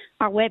 and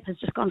our web has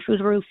just gone through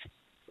the roof.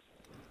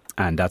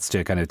 And that's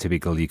the kind of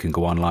typical, you can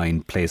go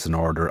online, place an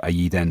order, are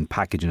you then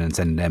packaging and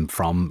sending them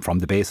from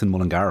the base in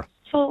Mullingar?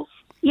 So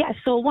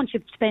once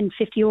you spend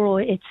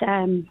 €50,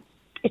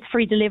 it's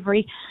free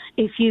delivery.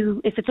 If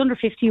it's under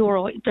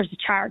 €50, there's a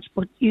charge.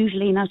 But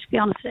usually, now to be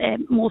honest,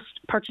 most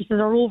purchases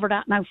are over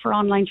that now for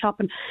online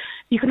shopping.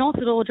 You can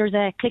also, though, there's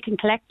a click and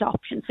collect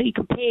option, so you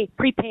can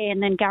prepay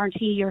and then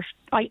guarantee your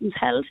items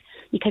held.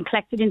 You can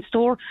collect it in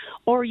store,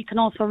 or you can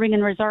also ring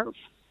and reserve,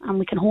 and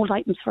we can hold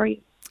items for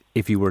you.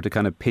 If you were to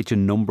kind of pitch a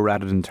number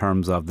at it in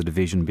terms of the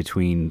division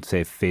between,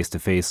 say,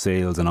 face-to-face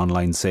sales and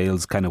online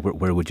sales, kind of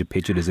where would you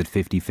pitch it? Is it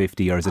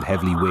 50-50 or is it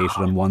heavily weighted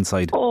on one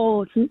side?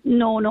 Oh,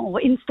 no.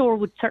 In-store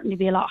would certainly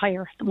be a lot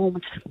higher at the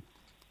moment.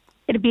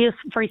 It'd be a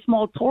very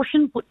small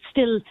portion, but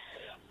still,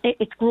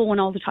 it's growing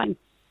all the time.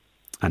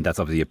 And that's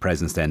obviously a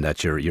presence then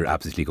that you're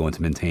absolutely going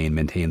to maintain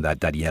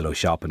that yellow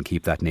shop and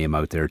keep that name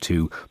out there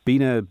too.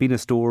 Being a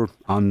store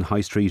on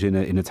High Street in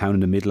a town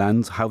in the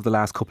Midlands, how have the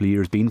last couple of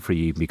years been for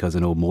you? Because I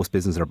know most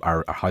businesses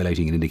are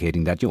highlighting and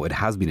indicating that it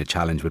has been a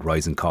challenge with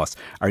rising costs.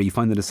 Are you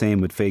finding the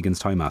same with Fagan's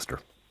Toymaster?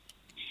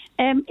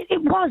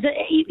 It was.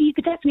 You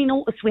could definitely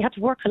notice we had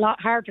to work a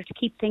lot harder to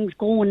keep things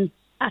going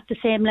at the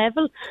same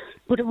level,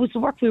 but it was the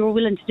work we were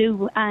willing to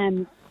do.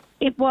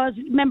 It was,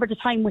 remember the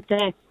time with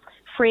the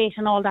freight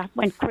and all that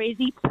went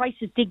crazy.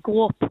 Prices did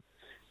go up,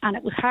 and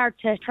it was hard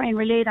to try and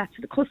relay that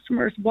to the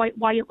customers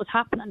why it was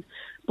happening.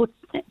 But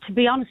to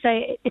be honest,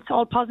 it's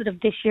all positive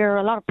this year.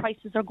 A lot of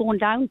prices are going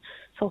down,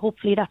 so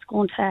hopefully that's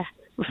going to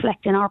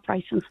reflect in our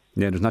pricing.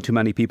 Yeah, there's not too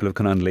many people have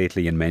come on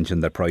lately and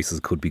mentioned that prices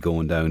could be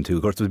going down too.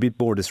 Of course, there's a bit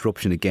more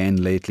disruption again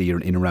lately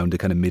in around the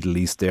kind of Middle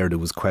East there. There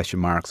was question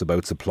marks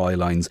about supply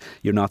lines.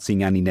 You're not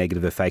seeing any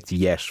negative effect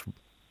yet?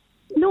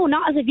 No,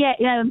 not as of yet.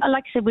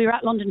 Like I said, we were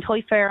at London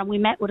Toy Fair and we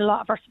met with a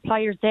lot of our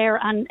suppliers there,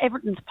 and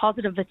everything's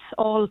positive. It's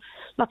all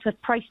lots of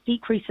price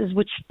decreases,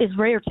 which is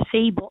rare to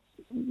see, but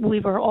we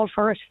were all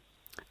for it.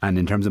 And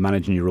in terms of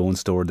managing your own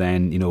store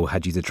then,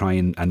 had you to try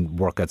and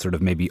work at sort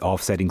of maybe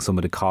offsetting some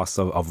of the costs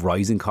of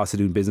rising costs of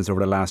doing business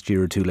over the last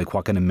year or two? Like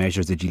what kind of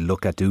measures did you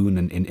look at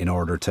doing in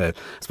order to, I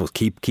suppose,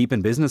 keep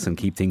in business and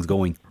keep things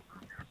going?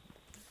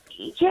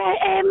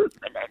 Yeah,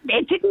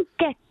 it didn't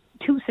get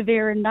too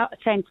severe in that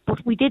sense,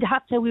 but we did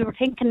have to. We were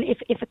thinking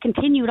if it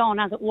continued on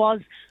as it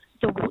was,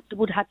 there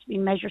would have to be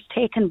measures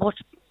taken. But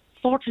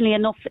fortunately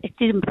enough, it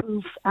did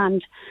improve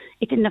and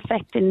it didn't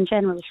affect in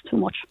general too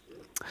much.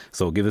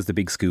 So give us the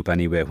big scoop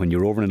anyway. When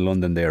you're over in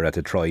London there at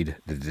the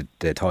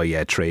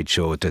toy trade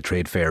show, the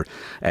trade fair,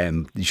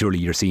 surely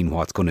you're seeing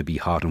what's going to be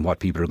hot and what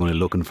people are going to be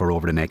looking for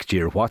over the next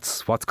year.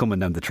 What's coming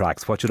down the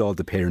tracks? What should all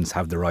the parents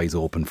have their eyes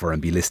open for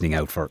and be listening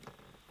out for?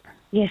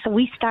 Yeah, so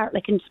we start,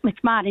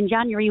 it's mad. In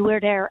January we're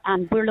there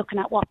and we're looking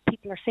at what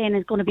people are saying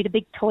is going to be the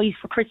big toys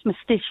for Christmas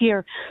this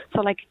year.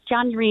 So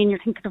January and you're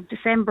thinking of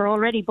December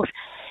already. But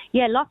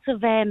yeah, lots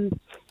of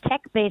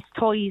tech-based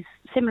toys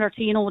similar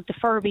to, the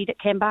Furby that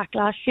came back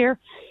last year.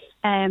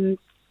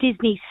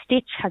 Disney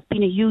Stitch has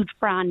been a huge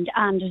brand,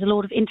 and there's a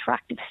load of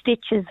interactive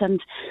stitches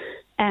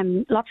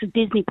and lots of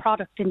Disney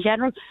product in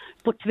general.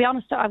 But to be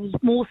honest, I was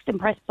most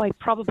impressed by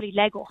probably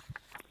Lego.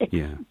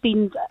 It's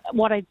been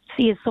what I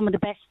see as some of the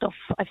best stuff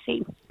I've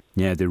seen.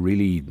 Yeah,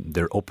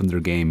 they're upping their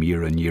game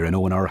year on year. I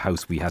know in our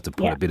house we had to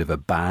put a bit of a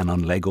ban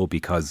on Lego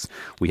because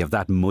we have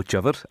that much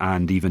of it.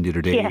 And even the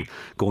other day,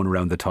 going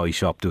around the toy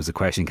shop, there was a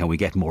question, can we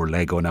get more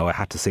Lego? Now, I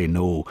had to say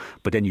no,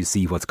 but then you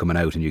see what's coming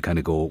out and you kind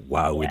of go,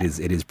 wow, it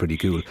is pretty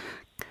cool.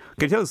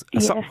 Can you tell us,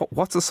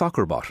 what's a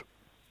soccer bot?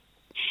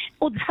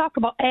 Oh, the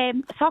soccer bot.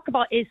 Soccer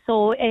bot is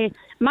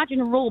imagine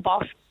a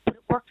robot, but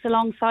it works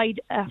alongside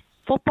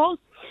football.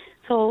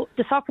 So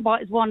the soccer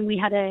bot is one we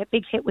had a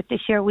big hit with this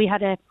year. We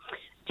had a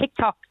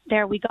TikTok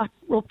there. We got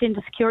roped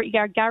into security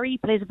guard Gary,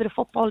 plays a bit of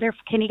football there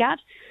for Kinnegad.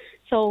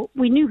 So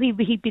we knew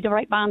he'd be the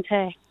right man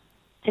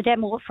to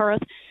demo it for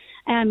us.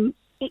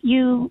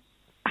 You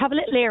have a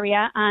little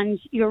area and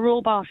your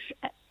robot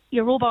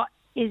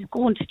is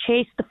going to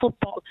chase the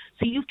football.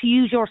 So you have to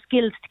use your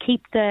skills to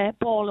keep the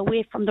ball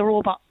away from the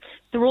robot.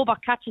 If the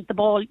robot catches the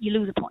ball, you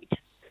lose a point.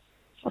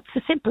 So it's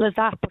as simple as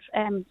that, but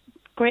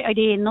great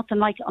idea, nothing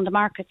like it on the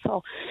market.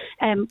 So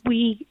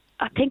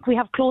I think we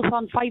have close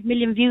on 5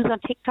 million views on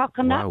TikTok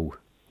on that.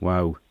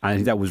 Wow. And I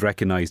think that was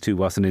recognised too,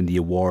 wasn't it, in the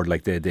award?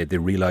 Like they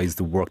realised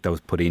the work that was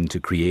put into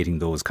creating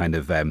those kind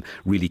of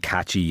really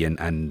catchy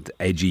and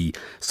edgy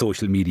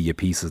social media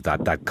pieces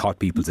that caught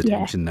people's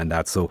attention and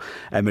that. So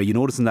are you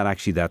noticing that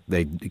actually that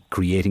they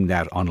creating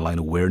that online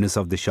awareness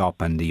of the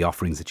shop and the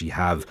offerings that you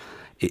have,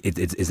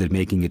 is it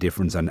making a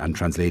difference and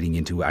translating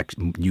into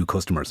new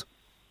customers?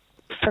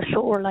 For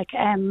sure,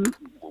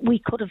 we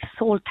could have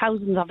sold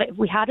thousands of it if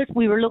we had it.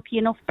 We were lucky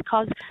enough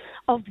because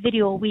of the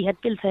video. We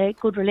had built a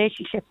good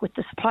relationship with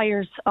the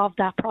suppliers of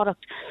that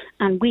product,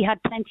 and we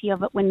had plenty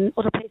of it when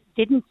other places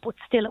didn't. But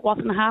still, it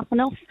wasn't half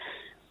enough.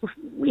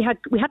 We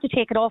had to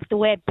take it off the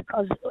web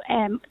because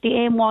the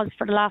aim was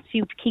for the last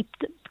few to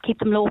keep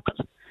them local.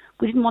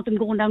 We didn't want them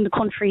going down the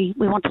country.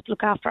 We wanted to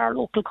look after our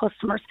local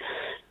customers.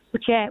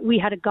 But yeah, we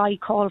had a guy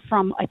call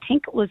from, I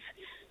think it was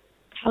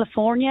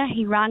California.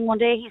 He rang one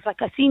day. He's like,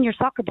 I seen your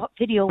soccer bot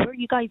video. Where are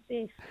you guys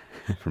based?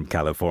 From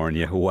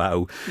California.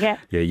 Wow. Yeah.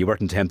 You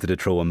weren't tempted to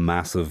throw a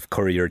massive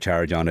courier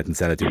charge on it and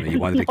sell it to me. You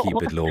wanted to keep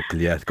it local.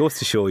 Yeah, it goes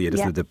to show you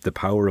the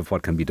power of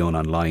what can be done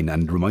online,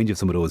 and remind you of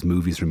some of those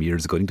movies from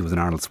years ago. I think there was an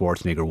Arnold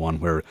Schwarzenegger one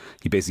where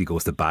he basically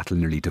goes to battle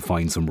nearly to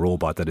find some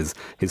robot that his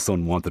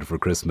son wanted for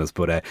Christmas.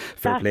 But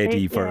fair play to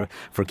you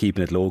for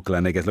keeping it local.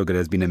 And I guess, look, it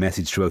has been a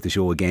message throughout the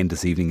show again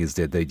this evening, is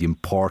the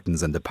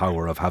importance and the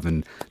power of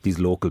having these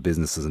local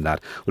businesses and that.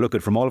 Well,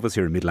 look, from all of us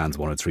here in Midlands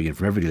 103 and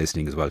from everybody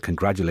listening as well,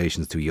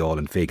 congratulations to you all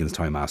and Fagan's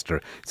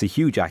Toymaster. It's a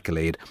huge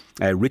accolade,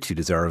 richly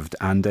deserved,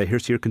 and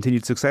here's to your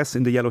continued success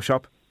in the yellow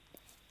shop.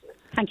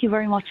 Thank you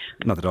very much.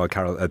 Not at all,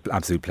 Carol.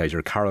 Absolute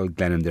pleasure. Carol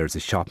Glennon, there's a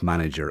shop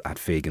manager at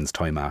Fagan's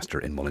Toymaster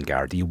in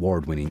Mullingar, the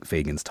award-winning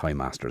Fagan's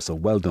Toymaster. So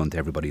well done to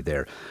everybody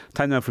there.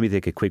 Time now for me to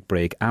take a quick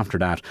break. After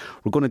that,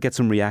 we're going to get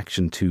some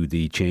reaction to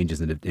the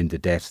changes in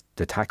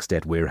the tax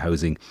debt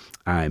warehousing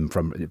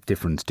from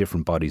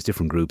different bodies,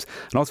 different groups.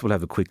 And also we'll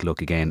have a quick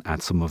look again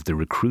at some of the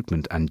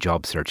recruitment and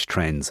job search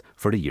trends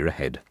for the year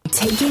ahead.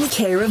 Taking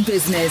care of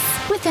business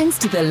with thanks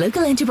to the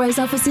local enterprise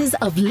offices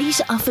of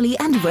Laois, Offaly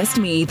and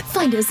Westmeath.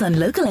 Find us on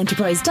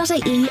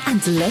localenterprise.ie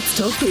and let's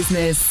talk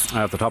business.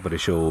 At the top of the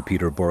show,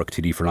 Peter Burke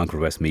TD for Mullingar,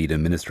 Westmeath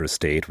and Minister of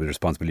State with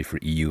responsibility for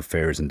EU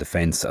affairs and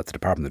defence at the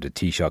Department of the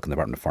Taoiseach and the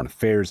Department of Foreign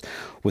Affairs,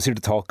 was here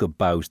to talk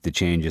about the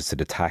changes to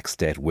the tax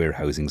debt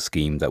warehousing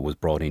scheme that was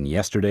brought in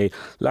yesterday.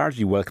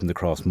 Largely welcomed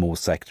across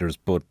most sectors,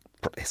 but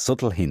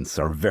subtle hints,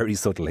 or very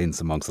subtle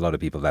hints amongst a lot of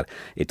people, that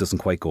it doesn't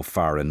quite go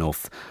far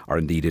enough, or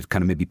indeed it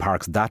kind of maybe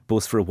parks that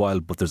bus for a while,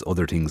 but there's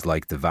other things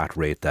like the VAT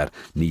rate that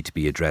need to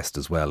be addressed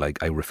as well.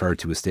 I referred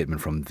to a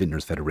statement from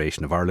Vintners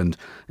Federation of Ireland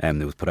that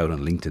was put out on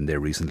LinkedIn there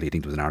recently. I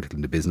think there was an article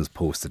in the Business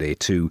Post today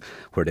too,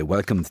 where they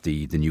welcomed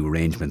the new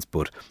arrangements,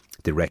 but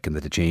they reckon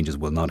that the changes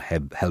will not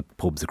help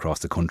pubs across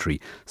the country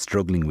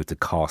struggling with the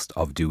cost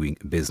of doing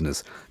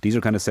business. These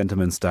are kind of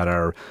sentiments that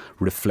are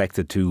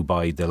reflected too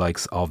by the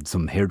likes of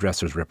some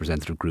hairdressers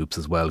representative groups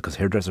as well, because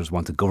hairdressers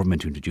want the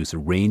government to introduce a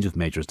range of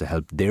measures to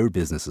help their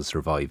businesses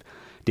survive.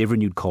 They've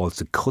renewed calls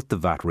to cut the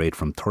VAT rate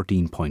from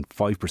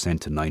 13.5%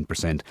 to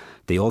 9%.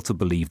 They also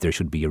believe there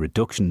should be a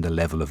reduction in the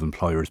level of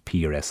employers'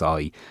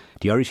 PRSI.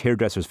 The Irish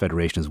Hairdressers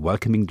Federation is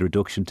welcoming the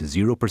reduction to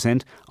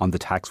 0% on the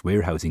tax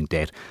warehousing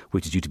debt,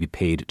 which is due to be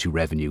paid to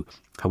revenue.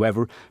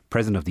 However,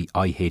 President of the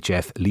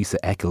IHF, Lisa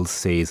Eccles,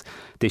 says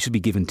they should be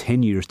given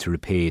 10 years to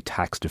repay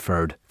tax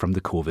deferred from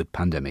the COVID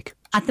pandemic.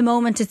 At the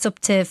moment, it's up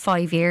to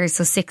 5 years,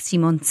 so 60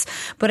 months.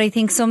 But I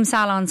think some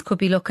salons could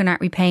be looking at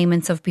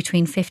repayments of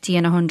between 50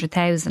 and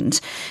 100,000.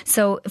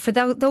 So for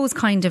those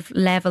kind of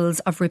levels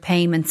of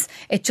repayments,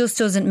 it just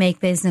doesn't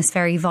make business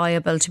very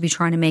viable to be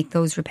trying to make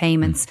those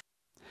repayments.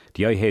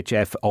 The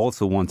IHF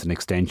also wants an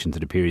extension to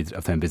the period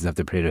of time business have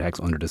to pay their tax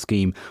under the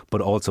scheme, but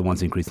also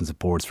wants increase in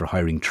supports for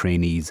hiring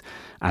trainees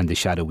and the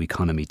shadow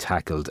economy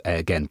tackled.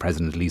 Again,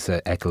 President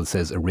Lisa Eccles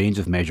says a range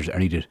of measures are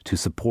needed to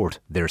support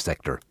their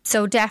sector.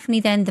 So definitely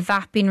then the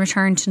VAT being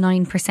returned to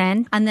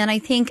 9%. And then I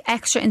think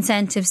extra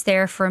incentives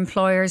there for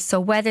employers. So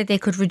whether they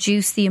could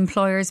reduce the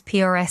employer's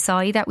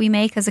PRSI that we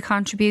make as a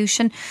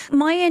contribution.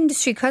 My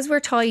industry, because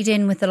we're tied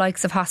in with the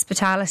likes of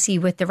hospitality,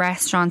 with the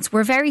restaurants,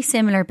 we're very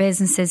similar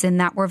businesses in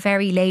that we're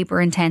very labour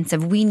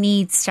intensive. We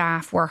need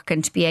staff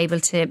working to be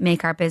able to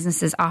make our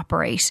businesses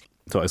operate.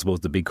 So I suppose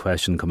the big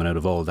question coming out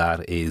of all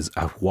that is,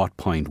 at what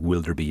point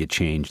will there be a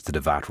change to the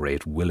VAT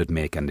rate? Will it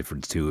make any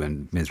difference to?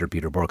 And Minister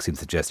Peter Burke seemed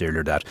to suggest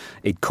earlier that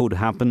it could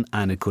happen,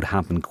 and it could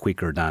happen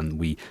quicker than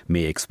we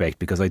may expect,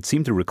 because I'd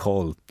seem to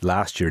recall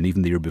last year and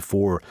even the year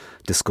before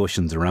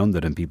discussions around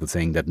it and people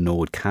saying that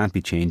no, it can't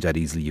be changed that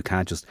easily. You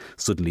can't just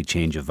suddenly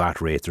change a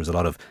VAT rate. There's a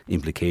lot of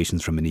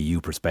implications from an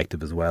EU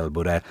perspective as well,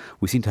 but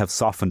we seem to have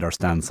softened our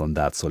stance on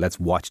that. So let's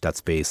watch that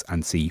space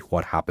and see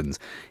what happens.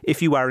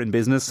 If you are in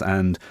business,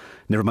 and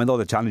never mind all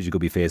the challenges you could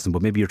be facing,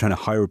 but maybe you're trying to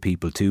hire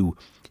people too,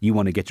 you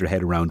want to get your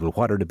head around, well,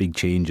 what are the big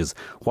changes?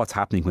 What's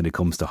happening when it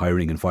comes to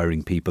hiring and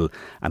firing people?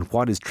 And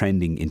what is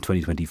trending in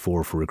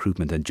 2024 for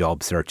recruitment and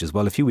job search as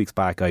well? A few weeks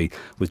back, I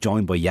was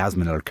joined by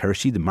Jasmine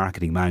Elkershi, the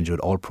marketing manager at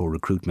Allpro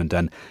Recruitment.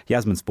 And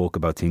Jasmine spoke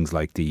about things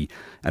like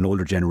an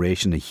older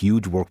generation, a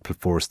huge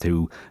workforce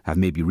who have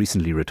maybe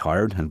recently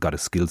retired and got a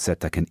skill set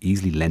that can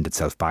easily lend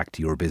itself back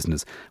to your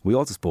business. We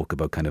also spoke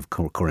about kind of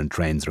current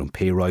trends around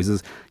pay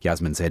rises.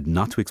 Jasmine said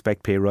not to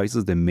expect pay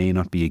rises. They may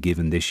not be a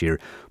given this year.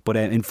 But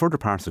in further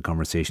parts of the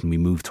conversation, we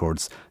move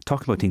towards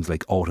talking about things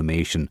like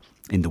automation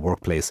in the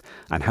workplace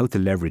and how to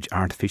leverage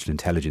artificial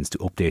intelligence to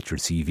update your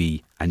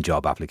CV and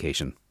job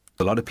application.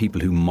 A lot of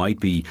people who might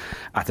be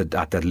at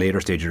that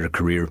later stage of their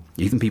career,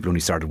 even people who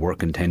only started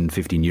working 10,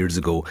 15 years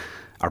ago,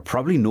 are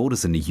probably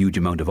noticing a huge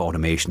amount of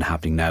automation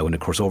happening now. And of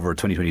course, over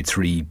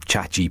 2023,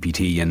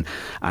 ChatGPT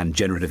and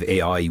generative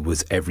AI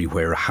was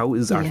everywhere. How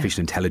is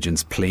artificial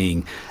intelligence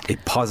playing a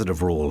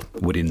positive role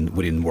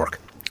within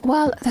work?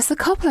 Well, there's a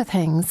couple of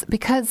things,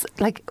 because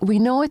we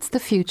know it's the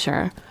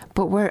future,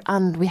 but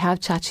we have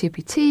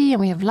ChatGPT and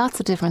we have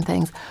lots of different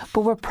things,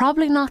 but we're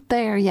probably not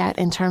there yet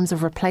in terms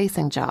of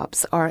replacing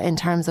jobs or in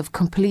terms of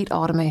complete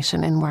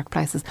automation in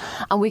workplaces.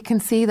 And we can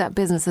see that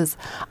businesses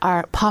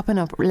are popping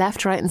up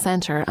left, right and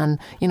centre and,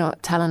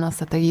 telling us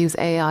that they use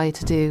AI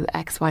to do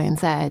X, Y and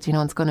Z,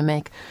 it's going to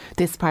make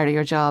this part of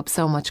your job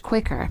so much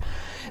quicker.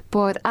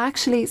 But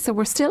actually, so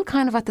we're still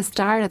kind of at the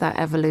start of that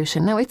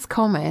evolution. Now it's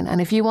coming, and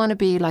if you want to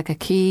be like a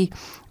key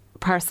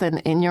person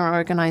in your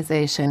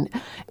organisation,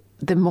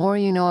 the more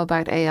you know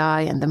about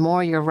AI and the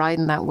more you're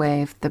riding that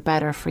wave, the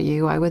better for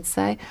you, I would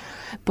say.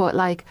 But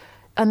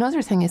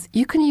another thing is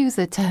you can use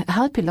it to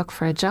help you look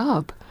for a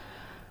job.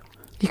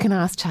 You can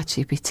ask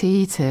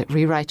ChatGPT to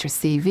rewrite your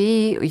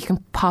CV. You can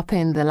pop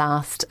in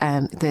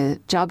the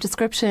job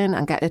description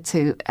and get it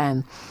to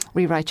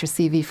rewrite your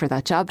CV for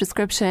that job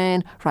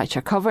description, write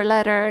your cover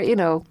letter,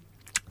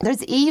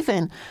 There's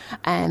even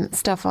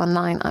stuff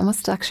online. I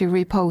must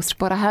actually repost,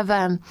 but I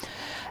have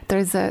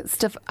there's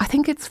stuff. I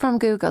think it's from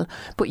Google,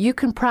 but you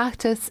can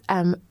practice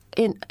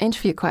in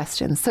interview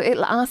questions. So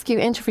it'll ask you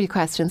interview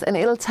questions, and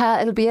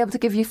it'll be able to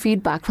give you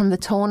feedback from the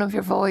tone of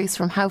your voice,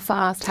 from how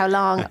fast, how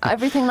long,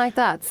 everything like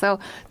that. So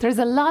there's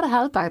a lot of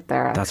help out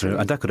there. That's right.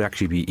 And that could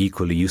actually be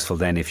equally useful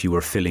then if you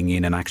were filling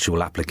in an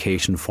actual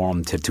application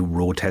form to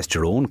road test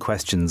your own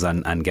questions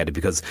and get it,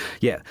 because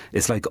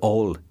it's like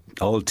all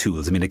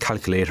tools. I mean, a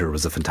calculator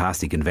was a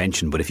fantastic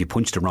invention, but if you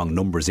punch the wrong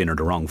numbers in or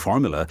the wrong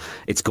formula,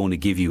 it's going to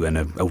give you an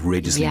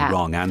outrageously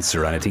wrong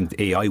answer. And I think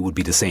AI would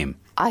be the same.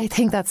 I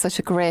think that's such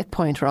a great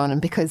point, Ronan,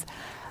 because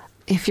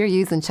if you're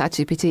using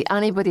ChatGPT,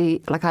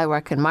 anybody, like I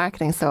work in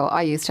marketing, so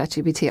I use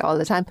ChatGPT all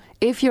the time.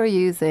 If you're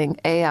using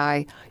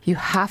AI, you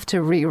have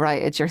to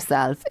rewrite it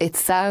yourself. It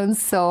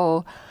sounds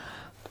so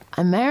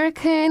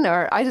American,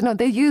 or I don't know,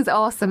 they use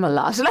awesome a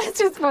lot. Let's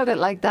just put it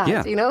like that,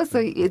 So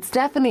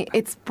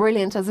it's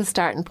brilliant as a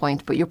starting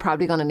point, but you're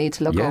probably going to need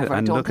to look over.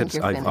 And look at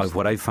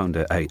what I've found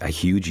a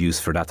huge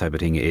use for that type of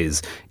thing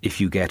is if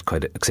you get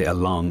say a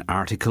long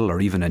article or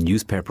even a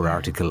newspaper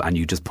article, and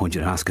you just punch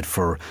it and ask it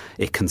for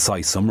a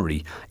concise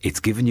summary,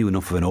 it's given you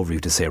enough of an overview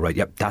to say, right,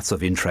 yep, that's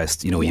of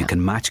interest. You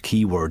can match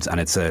keywords, and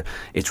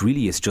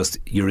it's just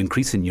you're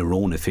increasing your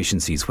own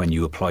efficiencies when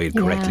you apply it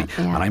correctly.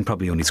 And I'm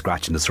probably only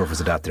scratching the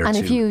surface of that there too. And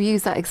if you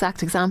use that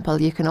exact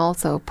example, you can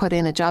also put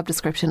in a job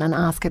description and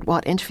ask it,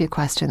 what interview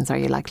questions are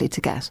you likely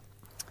to get?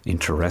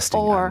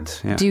 Interesting. Or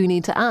do you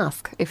need to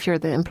ask if you're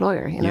the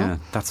employer? Yeah,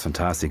 that's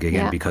fantastic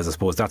again, because I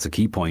suppose that's a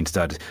key point,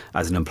 that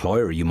as an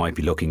employer you might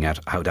be looking at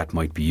how that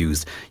might be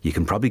used. You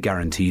can probably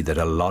guarantee that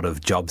a lot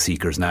of job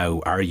seekers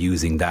now are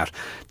using that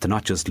to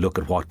not just look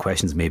at what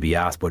questions may be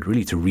asked, but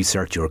really to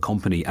research your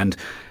company. And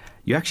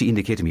you actually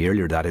indicated to me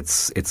earlier that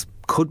it's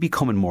could be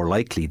becoming more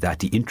likely that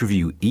the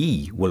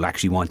interviewee will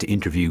actually want to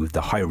interview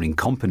the hiring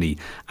company,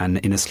 and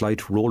in a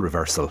slight role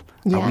reversal.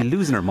 Are we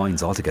losing our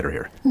minds altogether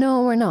here?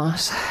 No, we're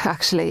not,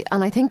 actually.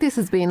 And I think this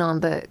has been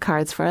on the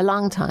cards for a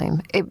long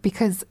time,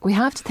 because we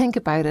have to think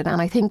about it.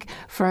 And I think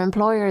for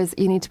employers,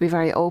 you need to be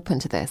very open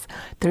to this.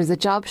 There's a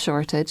job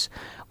shortage.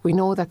 We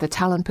know that the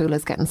talent pool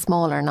is getting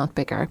smaller, not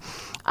bigger.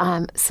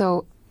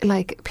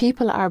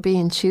 People are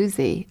being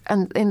choosy,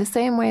 and in the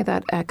same way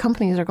that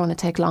companies are going to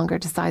take longer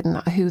deciding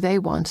who they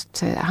want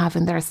to have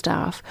in their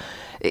staff,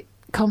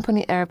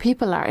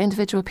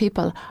 individual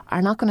people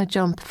are not going to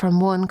jump from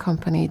one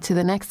company to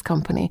the next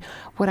company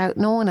without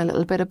knowing a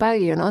little bit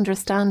about you and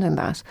understanding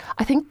that.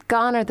 I think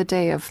gone are the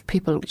day of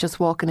people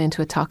just walking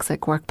into a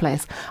toxic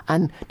workplace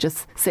and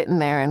just sitting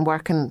there and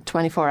working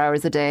 24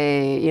 hours a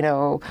day,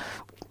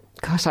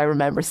 Gosh, I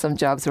remember some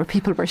jobs where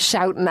people were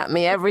shouting at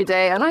me every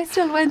day, and I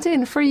still went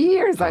in for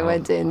years. I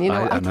went in,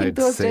 I think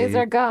those days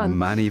are gone.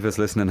 Many of us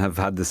listening have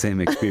had the same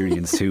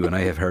experience too, and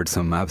I have heard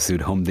some absolute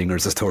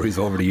humdingers of stories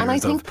over the years. And I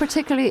think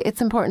particularly it's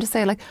important to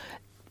say,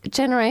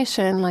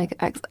 generations,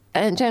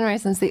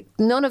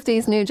 none of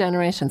these new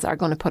generations are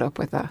going to put up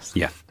with that.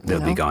 Yeah,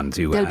 they'll be gone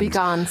too. They'll be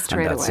gone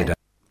straight away.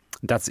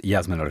 That's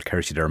Jasmine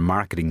Elkershi, their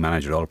marketing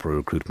manager at Allpro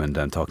Recruitment,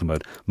 and talking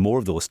about more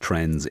of those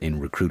trends in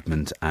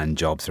recruitment and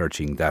job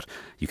searching that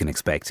you can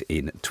expect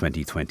in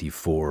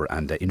 2024.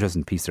 And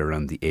interesting piece there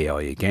around the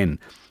AI again.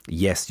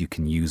 Yes, you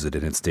can use it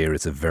and it's there.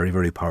 It's a very,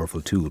 very powerful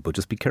tool, but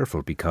just be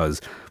careful,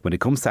 because when it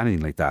comes to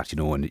anything like that,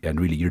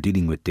 and really you're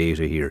dealing with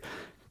data here,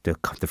 the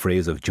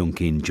phrase of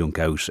junk in, junk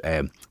out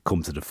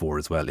comes to the fore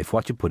as well. If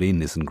what you put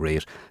in isn't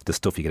great, the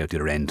stuff you get out the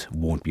other end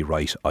won't be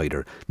right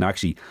either. Now,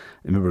 actually, I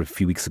remember a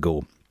few weeks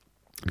ago,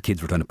 the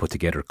kids were trying to put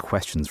together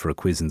questions for a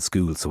quiz in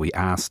school, so we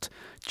asked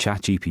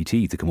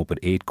ChatGPT to come up with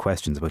 8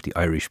 questions about the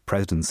Irish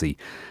presidency,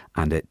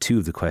 and 2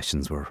 of the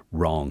questions were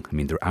wrong. I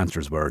mean, their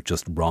answers were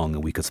just wrong,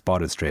 and we could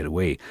spot it straight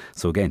away.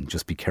 So again,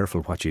 just be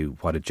careful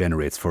what it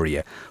generates for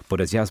you. But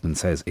as Jasmine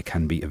says, it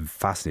can be a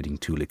fascinating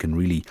tool. It can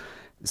really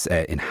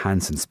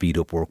enhance and speed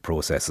up work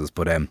processes.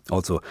 But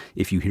also,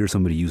 if you hear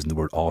somebody using the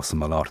word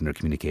awesome a lot in their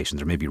communications,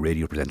 or maybe a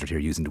radio presenter here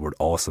using the word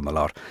awesome a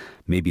lot,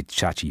 maybe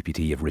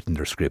ChatGPT have written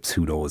their scripts,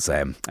 who knows.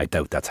 I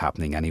doubt that's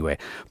happening anyway.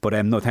 But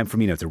no, time for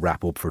me now to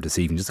wrap up for this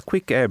evening. Just a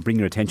quick bring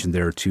your attention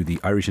there to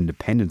the Irish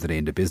Independent today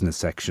in the business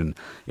section.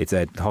 It's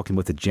talking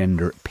about the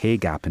gender pay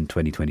gap in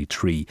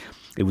 2023.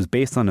 It was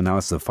based on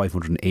analysis of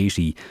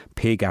 580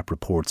 pay gap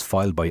reports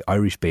filed by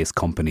Irish-based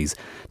companies.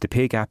 The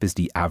pay gap is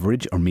the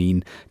average or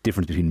mean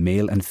difference between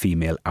male and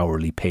female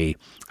hourly pay,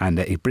 and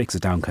it breaks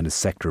it down kind of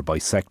sector by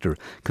sector.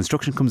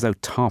 Construction comes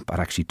out top at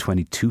actually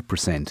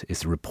 22% is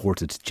the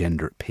reported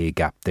gender pay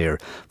gap there,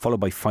 followed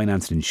by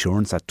finance and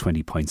insurance at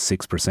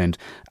 20.6%,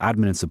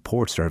 admin and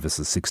support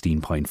services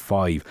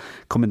 16.5%.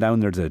 Coming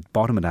down there to the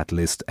bottom of that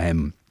list,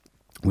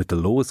 with the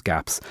lowest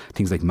gaps,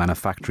 things like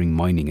manufacturing,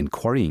 mining and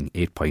quarrying,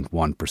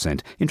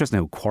 8.1%. Interesting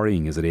how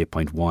quarrying is at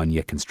 8.1%,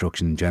 yet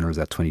construction in general is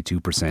at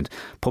 22%.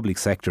 Public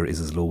sector is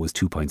as low as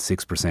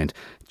 2.6%.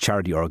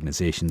 Charity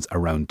organisations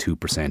around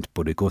 2%.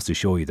 But it goes to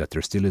show you that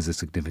there still is a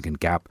significant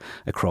gap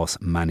across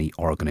many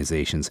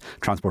organisations.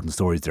 Transport and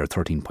storage, there are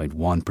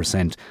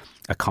 13.1%.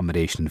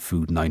 accommodation and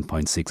food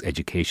 9.6,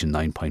 education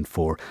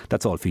 9.4.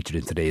 That's all featured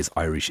in today's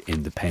Irish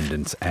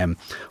Independent. Other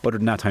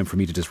than that, time for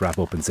me to just wrap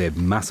up and say a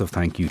massive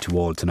thank you to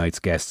all tonight's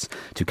guests,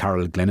 to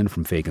Carol Glennon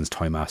from Fagan's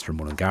Toymaster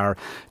Mullingar,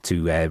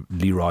 to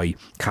Leeroy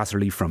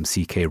Casserly from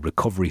CK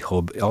Recovery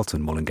Hub, also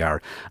in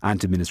Mullingar, and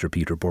to Minister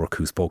Peter Burke,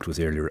 who spoke to us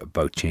earlier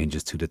about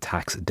changes to the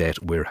tax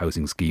debt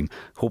warehousing scheme.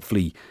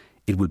 Hopefully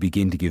it will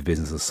begin to give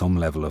businesses some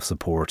level of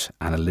support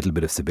and a little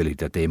bit of stability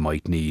that they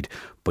might need.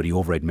 But the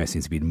override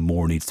message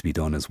more needs to be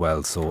done as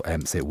well. So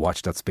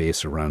watch that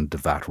space around the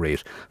VAT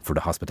rate for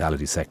the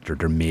hospitality sector.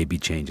 There may be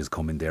changes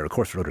coming there. Of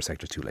course, for other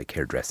sectors too, like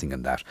hairdressing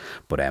and that.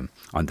 But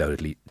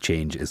undoubtedly,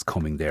 change is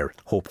coming there,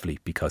 hopefully,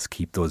 because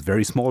keep those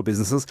very small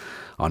businesses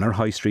on our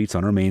high streets,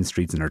 on our main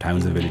streets, in our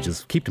towns and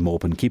villages. Keep them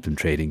open, keep them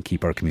trading,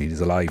 keep our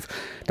communities alive.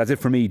 That's it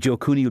for me. Joe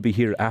Cooney will be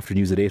here after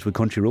news at 8 with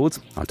Country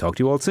Roads. I'll talk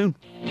to you all soon.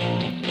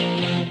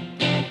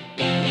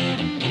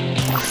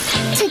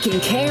 Taking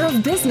Care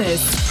of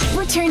Business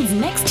returns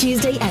next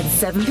Tuesday at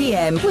 7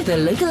 p.m. with the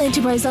local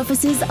enterprise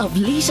offices of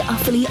Laois,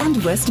 Offaly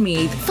and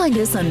Westmeath. Find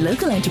us on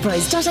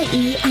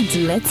localenterprise.ie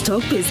and let's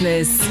talk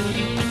business.